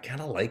drive. I kind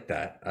of like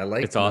that.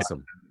 It's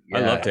awesome. I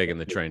love taking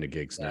the train to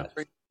gigs now.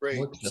 Great.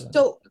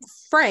 So,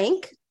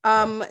 Frank,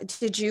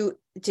 did you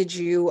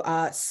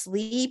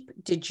sleep?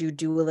 Did you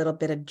do a little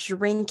bit of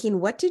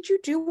drinking? What did you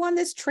do on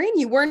this train?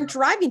 You weren't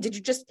driving.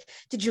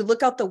 Did you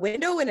look out the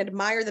window and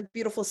admire the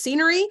beautiful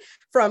scenery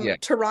from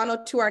Toronto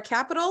to our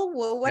capital?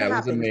 Well, what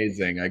happened? It was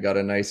amazing. I got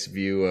a nice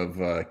view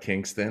of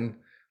Kingston,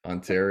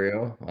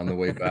 Ontario on the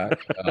way back.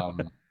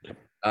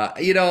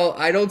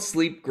 I don't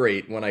sleep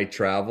great when I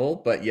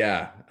travel, but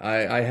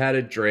I had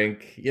a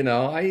drink.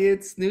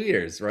 It's New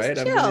Year's, right?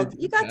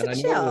 You got to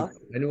chill.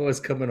 I knew I was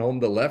coming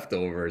home to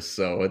leftovers,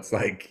 so it's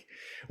like,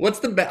 what's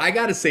the best? I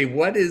gotta say,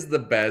 what is the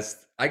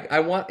best?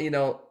 What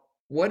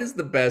is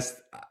the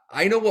best?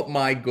 I know what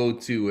my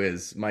go-to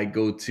is. My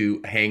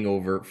go-to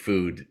hangover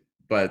food,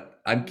 but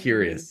I'm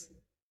curious.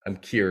 I'm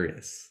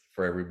curious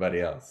for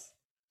everybody else.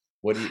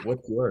 What's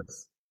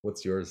yours?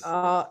 What's yours?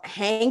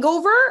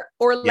 Hangover,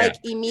 or like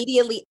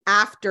immediately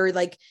after,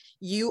 like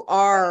you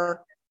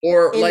are,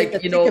 or in like the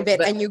thick of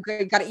it, and you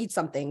got to eat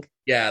something.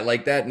 Yeah,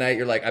 like that night,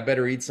 you're like, I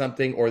better eat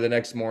something, or the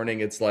next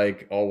morning, it's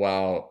like, oh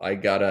wow, I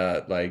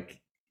gotta like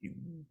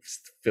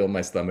fill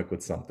my stomach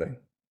with something.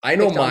 I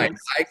know mine.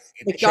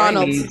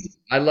 McDonald's. Chinese,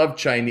 I love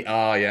Chinese.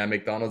 Oh yeah,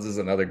 McDonald's is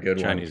another good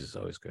one. Chinese is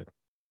always good.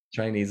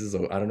 Chinese is. I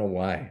don't know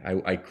why.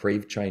 I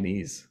crave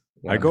Chinese.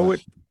 I go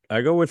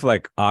with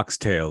like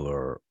oxtail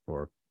or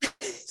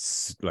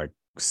like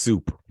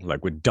soup,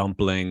 like with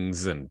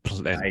dumplings and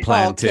plantain.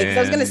 Okay,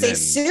 I was gonna say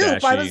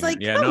soup. Sashimi. I was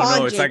like, come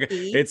on, it's JP. like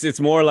it's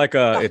more like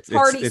it's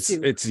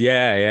soup. It's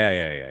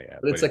yeah.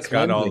 But it's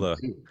got all the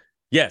soup.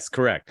 Yes,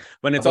 correct.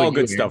 But it's all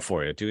good stuff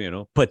for you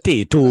too,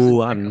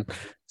 potato and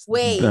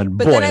but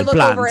then I look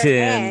over at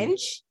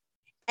Ange,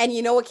 and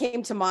you know what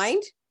came to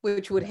mind,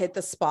 which would hit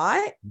the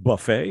spot?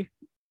 Buffet.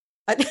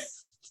 Not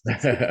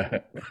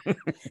a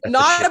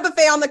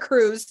buffet on the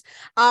cruise.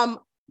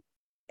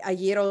 A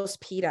gyros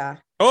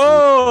pita.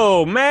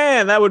 Oh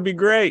man, that would be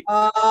great.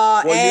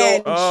 Gyro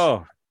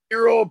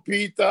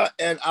pita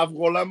and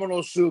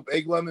avgolemono soup,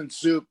 egg lemon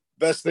soup.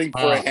 Best thing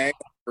for a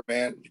hangover,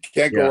 man. You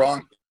can't go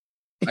wrong.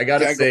 I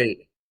gotta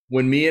say,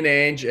 when me and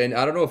Ange, and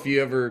I don't know if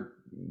you ever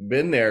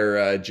been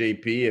there,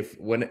 JP. If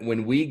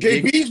when we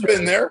JP's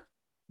been there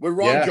with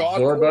Ron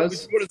Johnson.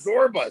 Zorbas. We go to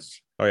Zorbas.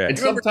 Oh yeah, and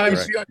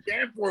sometimes on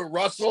Danforth,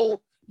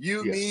 Russell,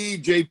 me,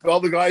 JP, all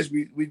the guys.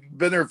 We've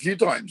been there a few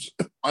times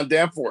on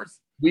Danforth.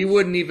 We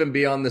wouldn't even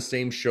be on the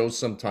same show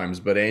sometimes,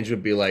 but Ange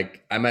would be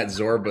like, "I'm at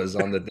Zorba's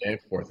on the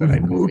Danforth," and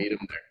I'd go meet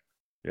him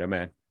there. Yeah,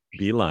 man.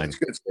 Beeline. That's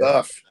good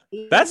stuff.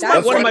 That's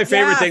one of my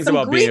favorite things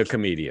about being a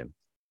comedian.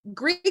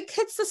 Greek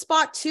hits the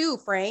spot too,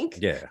 Frank.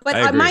 Yeah,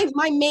 but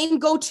my main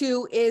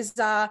go-to is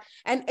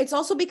and it's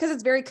also because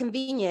it's very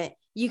convenient.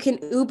 You can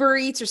Uber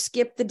Eats or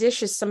skip the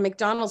dishes some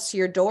McDonald's to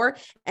your door,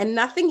 and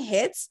nothing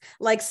hits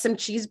like some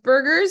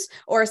cheeseburgers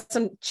or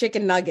some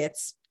chicken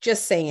nuggets.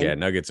 Just saying. Yeah,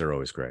 nuggets are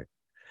always great.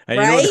 And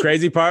you know what the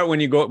crazy part,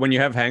 when you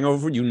have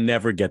hangover, you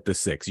never get the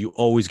 6. You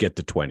always get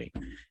the 20.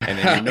 And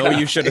then you know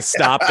you should have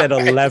stopped at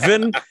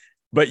 11,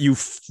 but you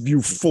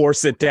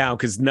force it down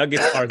because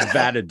nuggets are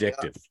that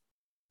addictive.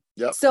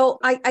 Yep. So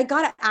I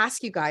gotta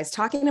ask you guys,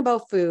 talking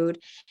about food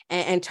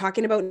and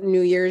talking about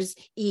New Year's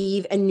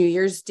Eve and New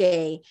Year's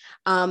Day,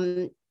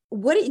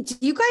 what do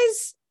you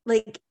guys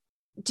like?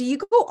 Do you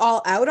go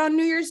all out on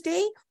New Year's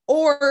Day,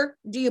 or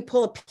do you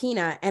pull a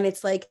peanut and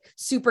it's like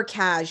super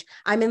cash?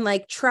 I'm in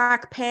like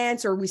track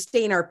pants, or we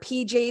stay in our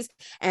PJs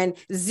and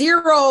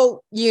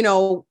zero,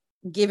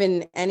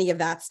 given any of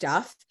that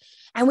stuff,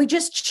 and we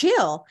just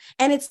chill.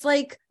 And it's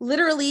like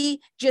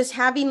literally just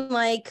having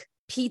like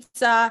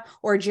pizza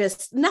or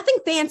just nothing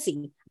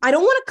fancy. I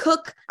don't want to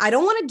cook. I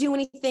don't want to do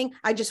anything.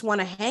 I just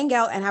want to hang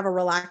out and have a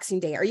relaxing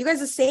day. Are you guys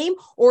the same?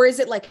 Or is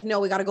it like, no,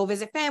 we got to go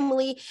visit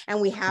family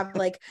and we have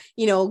like,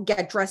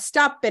 get dressed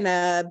up in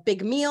a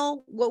big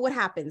meal? What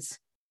happens?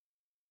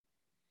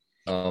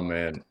 Oh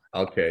man.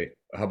 Okay.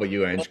 How about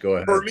you, Ange? Go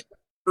ahead.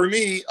 For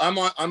me, I'm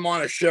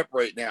on a ship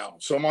right now.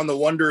 So I'm on the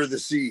Wonder of the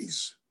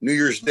Seas, New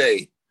Year's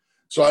Day.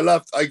 So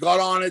I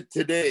got on it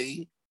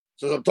today.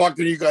 So I'm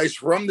talking to you guys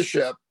from the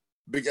ship.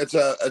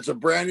 It's a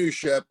brand new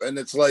ship, and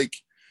it's like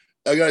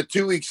I got a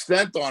 2-week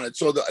stint on it.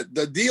 So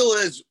the deal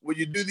is, when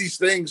you do these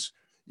things,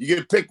 you get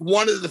to pick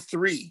one of the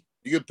 3.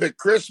 You can pick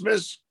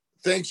Christmas,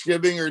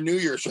 Thanksgiving, or New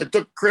Year. So I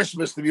took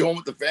Christmas to be home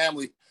with the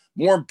family,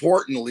 more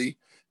importantly,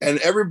 and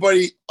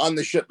everybody on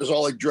the ship is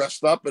all like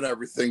dressed up and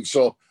everything.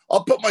 So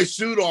I'll put my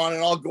suit on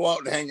and I'll go out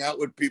and hang out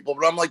with people.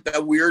 But I'm like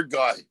that weird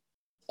guy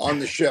on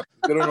the ship.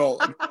 I don't know.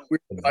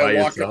 I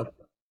walk out.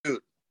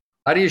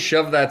 How do you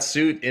shove that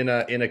suit in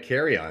a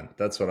carry-on?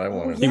 That's what I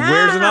want to know. He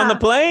wears it on the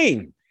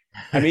plane.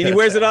 I mean, he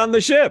wears it on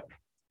the ship.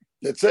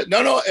 That's it.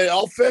 No, it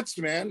all fits,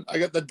 man. I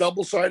got the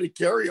double-sided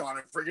carry-on.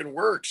 It freaking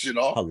works,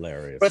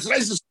 Hilarious. But it's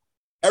nice to see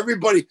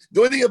everybody. The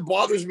only thing that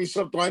bothers me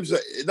sometimes,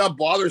 it not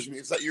bothers me,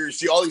 it's that you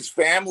see all these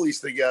families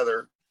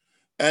together,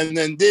 and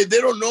then they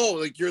don't know,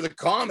 like, you're the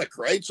comic,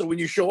 right? So when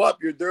you show up,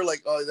 they're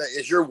like, oh,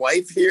 is your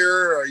wife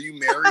here? Are you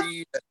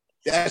married?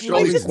 That's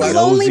all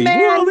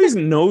these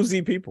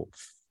nosy people.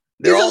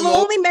 There's a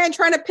lonely man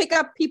trying to pick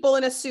up people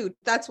in a suit.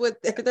 That's what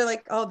they're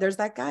like. Oh, there's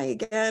that guy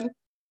again.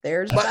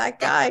 There's that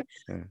guy.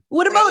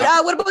 What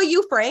about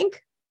you,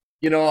 Frank?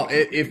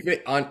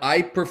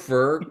 I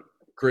prefer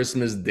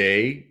Christmas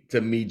Day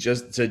to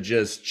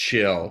just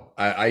chill.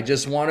 I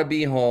just want to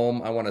be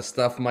home. I want to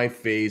stuff my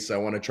face. I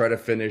want to try to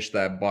finish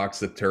that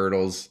box of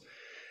turtles.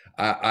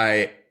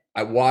 I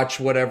watch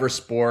whatever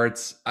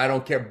sports. I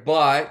don't care.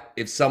 But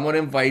if someone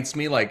invites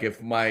me, like if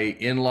my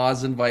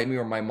in-laws invite me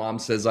or my mom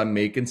says I'm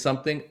making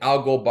something,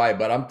 I'll go buy.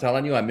 But I'm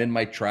telling you, I'm in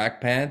my track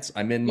pants.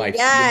 I'm in my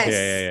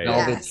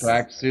velvet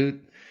track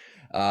suit,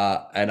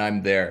 and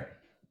I'm there.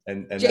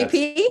 And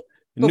JP?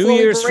 New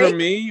Year's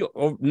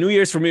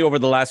for me over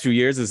the last few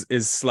years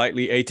is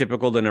slightly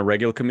atypical than a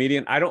regular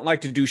comedian. I don't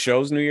like to do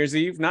shows New Year's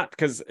Eve,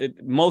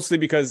 mostly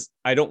because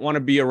I don't want to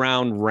be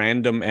around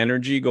random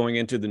energy going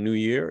into the new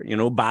year,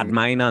 bad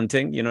mind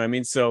hunting, you know what I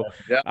mean? So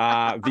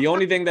the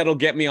only thing that'll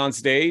get me on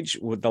stage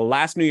with the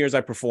last New Year's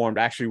I performed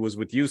actually was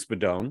with you,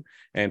 Spadone,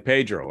 and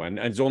Pedro. And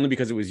it's only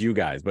because it was you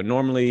guys. But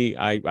normally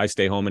I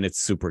stay home and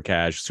it's super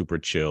cash, super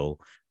chill.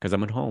 Because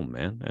I'm at home,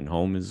 man, and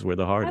home is where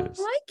the heart is.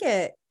 I like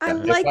it. I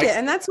like it.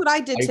 And that's what I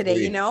did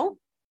today,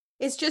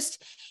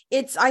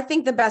 It's I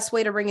think the best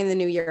way to bring in the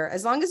new year.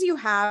 As long as you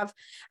have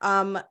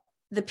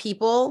the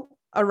people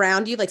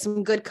around you, like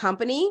some good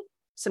company,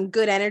 some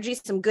good energy,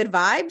 some good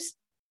vibes,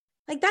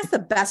 like that's the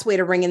best way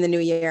to bring in the new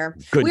year.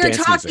 We are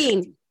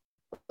talking.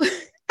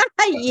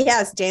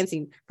 Yes,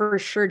 dancing for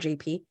sure,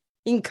 JP.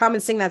 You can come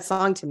and sing that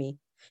song to me.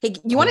 Hey,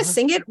 you want to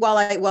sing it while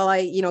I get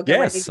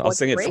ready to go I'll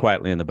sing it break?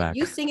 Quietly in the back.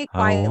 You sing it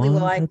quietly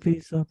while I. A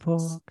piece of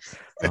pork.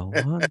 I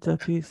want a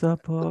piece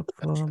of pork.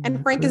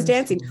 And Frank is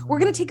dancing. We're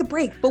gonna take a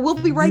break, but we'll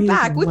be right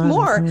back with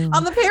more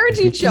on the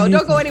Parenting Show.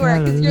 Don't go anywhere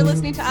because you're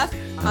listening to us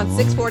on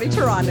 640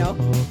 Toronto.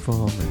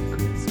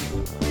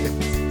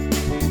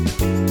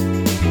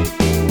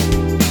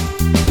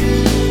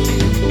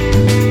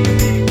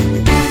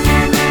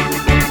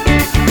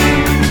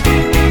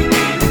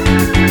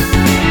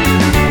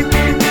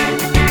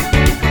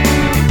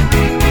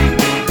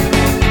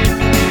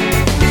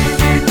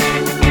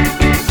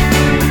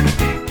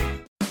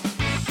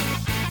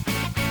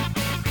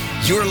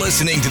 You're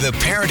listening to The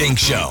Parenting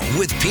Show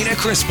with Pina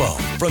Crispo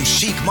from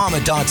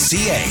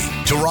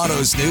chicmama.ca.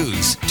 Toronto's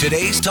news.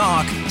 Today's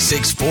talk,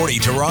 640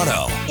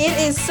 Toronto. It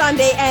is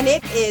Sunday and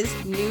it is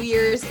New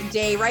Year's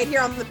Day right here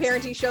on The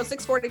Parenting Show,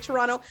 640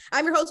 Toronto.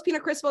 I'm your host, Pina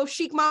Crispo,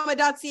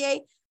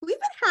 chicmama.ca. We've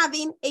been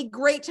having a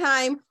great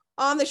time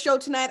on the show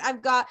tonight.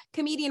 I've got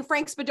comedian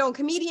Frank Spadone,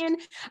 comedian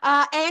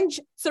Ange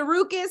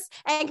Sarukis,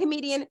 and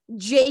comedian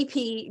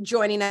JP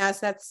joining us.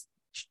 That's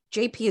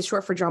JP is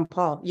short for Jean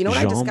Paul. You know what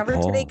I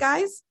discovered today,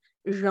 guys?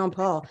 Jean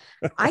Paul.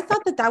 I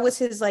thought that was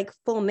his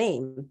full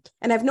name,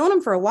 and I've known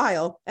him for a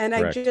while, and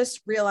I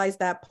just realized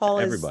that Paul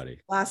is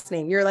last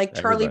name. You're like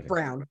Charlie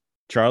Brown.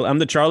 I'm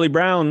the Charlie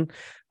Brown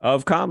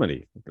of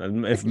comedy.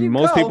 If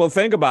most people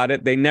think about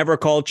it, they never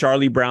called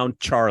Charlie Brown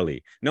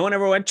Charlie. No one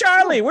ever went,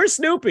 Charlie, where's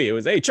Snoopy? It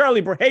was, hey,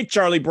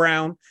 Charlie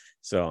Brown.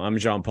 So I'm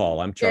Jean Paul.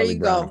 I'm Charlie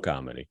Brown of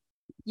comedy.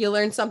 You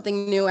learn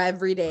something new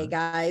every day,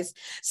 guys.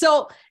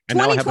 So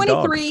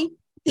 2023.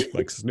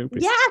 Like Snoopy.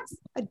 Yes,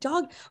 a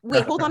dog.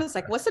 Wait, hold on a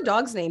sec. What's the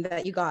dog's name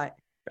that you got?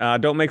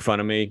 Don't make fun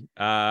of me.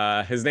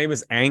 His name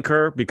is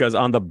Anchor because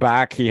on the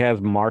back he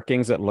has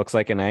markings that looks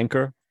like an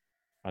anchor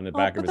on the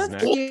back of his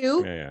neck.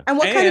 Cute. Yeah. And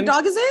what kind of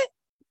dog is it?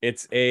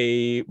 It's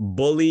a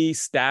Bully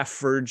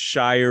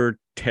Staffordshire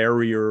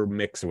Terrier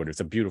mix with it. It's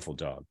a beautiful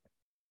dog.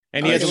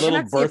 And he has a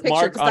little birthmark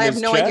on his chest. I have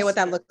no idea what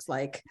that looks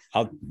like.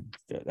 Do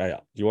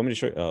you want me to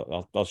show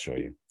you? I'll show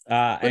you.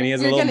 And he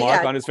has a little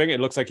mark on his finger. It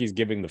looks like he's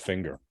giving the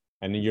finger.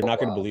 And you're not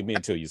going to believe me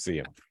until you see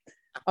him.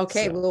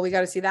 Okay, well, we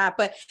got to see that.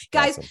 But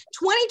guys, awesome.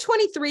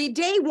 2023,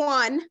 day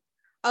one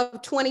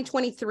of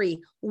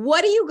 2023. What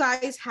do you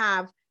guys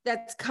have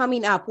that's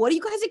coming up? What are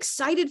you guys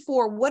excited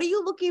for? What are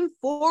you looking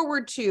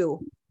forward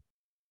to?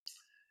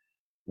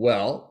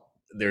 Well,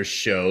 there's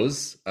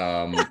shows.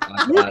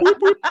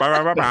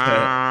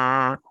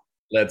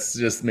 Let's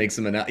just make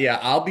some Yeah,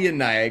 I'll be in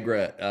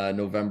Niagara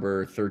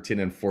November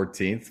 13th and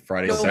 14th,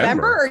 Friday.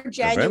 November or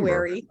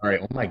January? All right.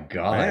 Oh my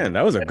God. Man,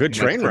 that was a good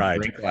train ride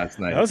last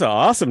night. That was an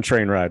awesome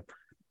train ride.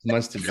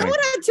 Must have Someone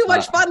had too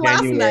much fun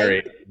last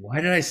night.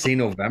 Why did I say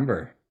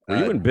November? Were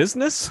you in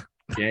business?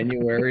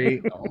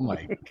 January. Oh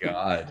my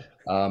God.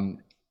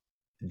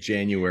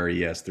 January,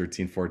 yes,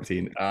 13,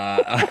 14.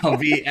 I'll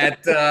be at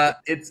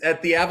it's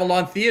at the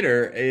Avalon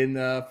Theater in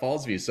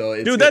Fallsview.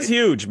 So dude, that's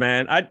huge,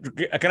 man.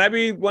 Can I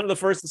be one of the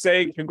first to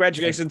say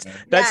congratulations?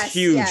 That's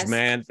huge,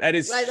 man. That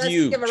is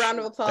huge. Let's give a round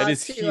of applause. That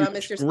is to huge.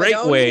 Mr. Great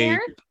Spadone way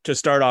here. To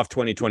start off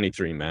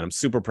 2023, man. I'm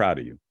super proud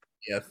of you.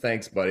 Yeah,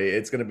 thanks, buddy.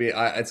 It's gonna be a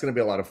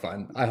lot of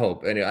fun. I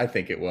hope. Anyway, I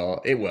think it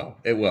will. It will.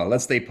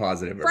 Let's stay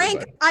positive, Frank,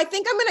 everybody. I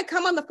think I'm gonna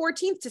come on the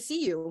 14th to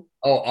see you.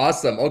 Oh,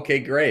 awesome. Okay,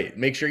 great.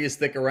 Make sure you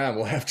stick around.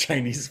 We'll have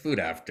Chinese food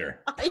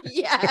after.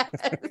 Yes.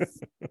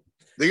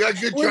 They got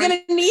good. We're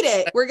gonna need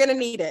it. We're gonna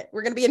need it.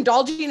 We're gonna be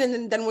indulging,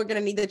 and then we're gonna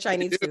need the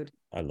Chinese food.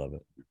 I love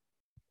it.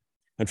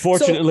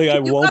 Unfortunately, I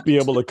won't be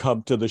able to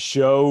come to the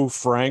show,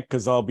 Frank,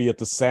 because I'll be at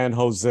the San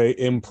Jose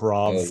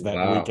Improv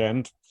that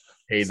weekend.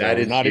 Hey, so that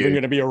is not even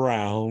going to be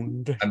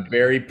around. I'm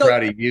very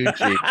proud of you,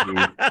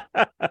 JP.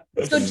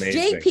 So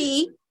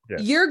JP,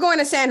 you're going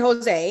to San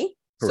Jose. Correct.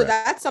 So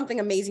that's something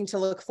amazing to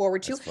look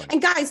forward to.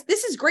 And guys,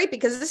 this is great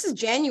because this is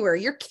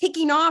January. You're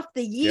kicking off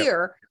the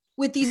year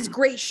with these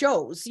great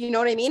shows. You know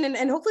what I mean?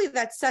 And hopefully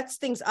that sets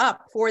things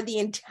up for the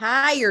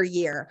entire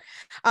year.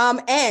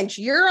 And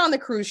you're on the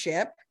cruise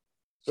ship.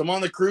 So I'm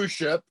on the cruise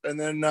ship, and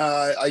then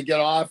I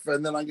get off,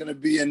 and then I'm going to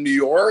be in New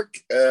York,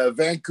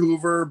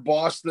 Vancouver,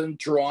 Boston,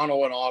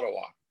 Toronto, and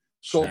Ottawa.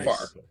 So far,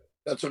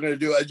 that's what I'm going to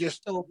do. I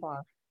just so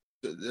far,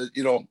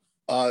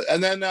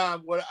 and then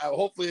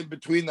hopefully in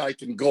between that I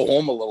can go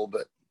home a little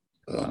bit.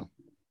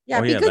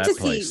 Be good to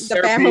see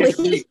the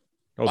family.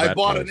 I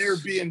bought an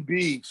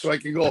Airbnb so I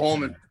can go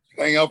home and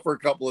hang out for a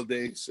couple of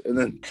days, and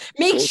then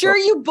make sure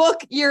you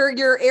book your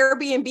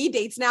Airbnb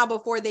dates now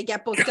before they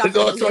get booked up.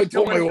 That's what I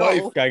told my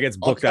wife. Guy gets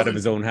booked out of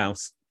his own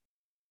house.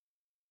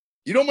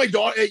 You know, my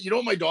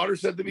daughter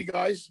said to me,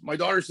 guys. My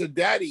daughter said,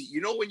 "Daddy,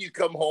 you know when you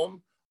come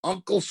home,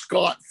 Uncle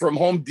Scott from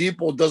Home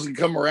Depot doesn't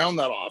come around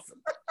that often."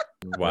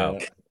 Wow.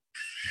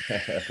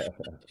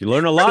 You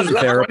learn a lot in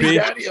therapy.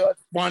 Daddy,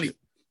 that's funny.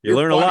 You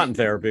learn a lot in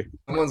therapy.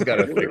 Someone's got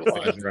to fix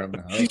things around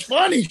the house. She's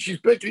funny. She's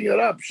picking it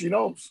up. She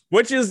knows.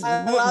 Which is,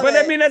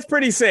 I mean, that's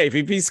pretty safe.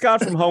 If he's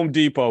Scott from Home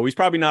Depot, he's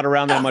probably not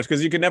around that much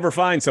because you can never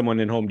find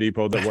someone in Home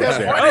Depot that works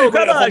there. Oh,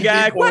 come on,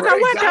 guy.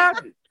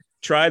 Exactly.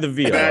 Try the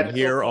veal. I'm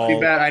here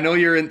all. I know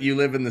you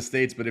live in the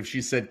States, but if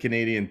she said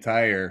Canadian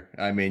Tire,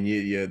 I mean,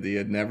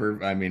 you'd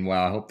never. I mean,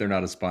 wow. I hope they're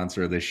not a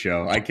sponsor of this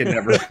show. I can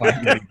never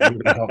find anybody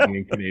to help me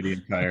in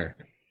Canadian Tire.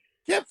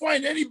 Can't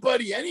find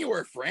anybody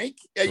anywhere, Frank.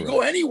 Yeah, you go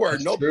anywhere.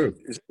 Nobody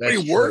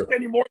work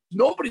anymore.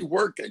 Nobody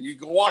working. You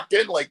can walk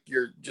in like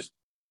you're just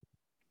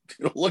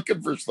looking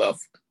for stuff.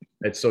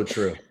 That's so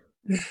true.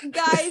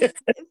 Guys,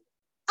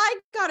 I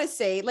gotta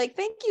say,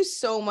 thank you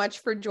so much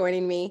for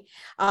joining me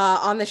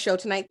on the show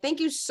tonight.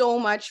 Thank you so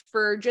much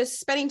for just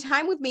spending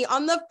time with me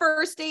on the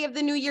first day of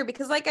the new year,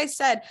 because like I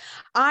said,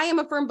 I am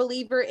a firm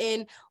believer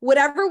in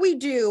whatever we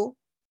do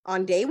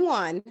on day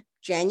one,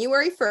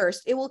 January 1st.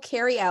 It will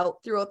carry out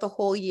throughout the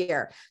whole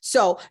year.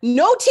 So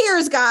no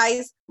tears,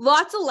 guys.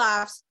 Lots of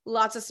laughs,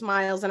 lots of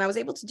smiles. And I was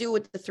able to do it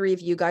with the three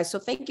of you guys. So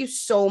thank you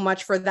so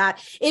much for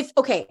that.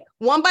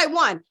 One by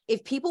one,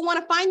 if people want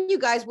to find you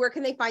guys, where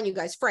can they find you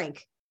guys?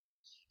 Frank?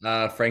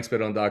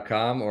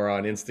 FrankSpadone.com or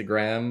on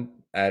Instagram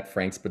at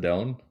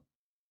FrankSpadone.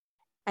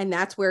 And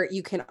that's where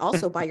you can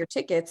also buy your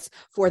tickets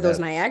for those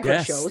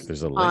Niagara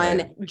shows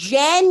on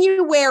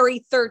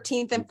January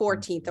 13th and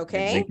 14th.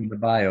 Okay. Link in the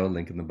bio.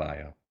 Link in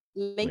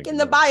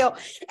the bio.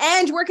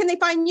 And where can they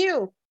find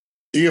you?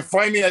 You can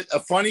find me at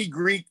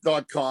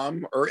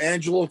funnygreek.com or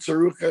Angelo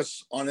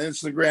Tsaroukas on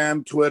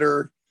Instagram,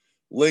 Twitter,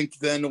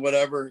 LinkedIn,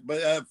 whatever.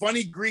 But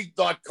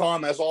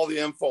funnygreek.com has all the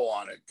info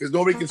on it because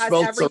nobody can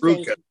spell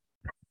Tsaroukas.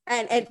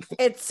 And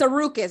it's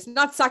Tsaroukas,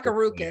 not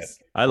Sakaroukas.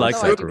 I like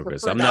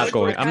Sakaroukas. I'm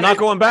not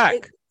going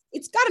back.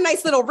 It's got a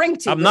nice little ring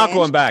to it. I'm not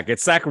going back.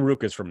 It's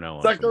Sakaroukas from now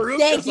on. Thank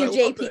you,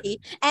 JP.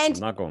 And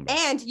I'm not going back.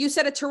 And you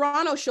said a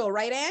Toronto show,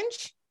 right,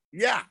 Ange?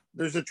 Yeah,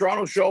 there's a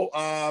Toronto show.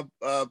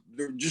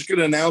 They're just going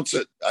to announce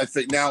it, I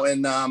think, now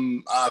in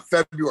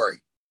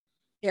February.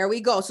 There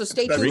we go. So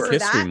stay tuned for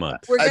that.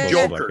 Month. We're gonna,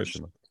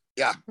 Jokers.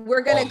 Yeah.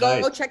 We're going to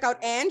go check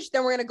out Ange.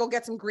 Then we're going to go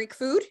get some Greek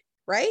food,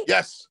 right?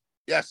 Yes.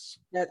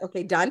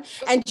 Okay, done.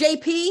 And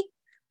JP,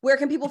 where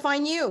can people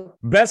find you?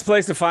 Best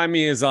place to find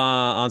me is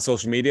on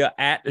social media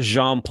at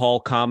Jean Paul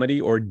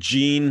Comedy, or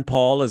Jean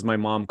Paul, as my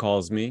mom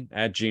calls me,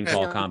 at Jean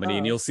Paul Comedy.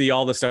 And you'll see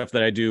all the stuff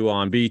that I do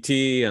on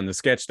BT and the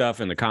sketch stuff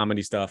and the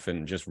comedy stuff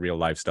and just real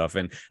life stuff.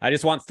 And I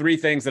just want three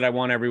things that I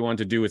want everyone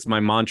to do. It's my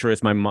mantra.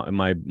 It's my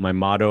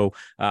motto.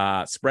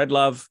 Spread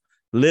love,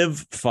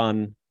 live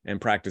fun,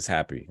 and practice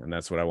happy. And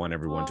that's what I want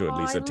everyone to at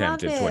least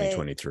attempt in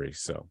 2023.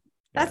 So.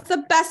 That's the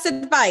best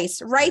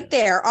advice right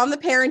there on the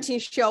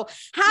Parenting Show.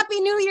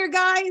 Happy New Year,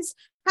 guys.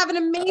 Have an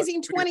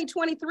amazing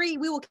 2023.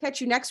 We will catch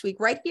you next week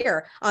right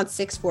here on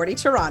 640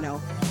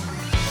 Toronto.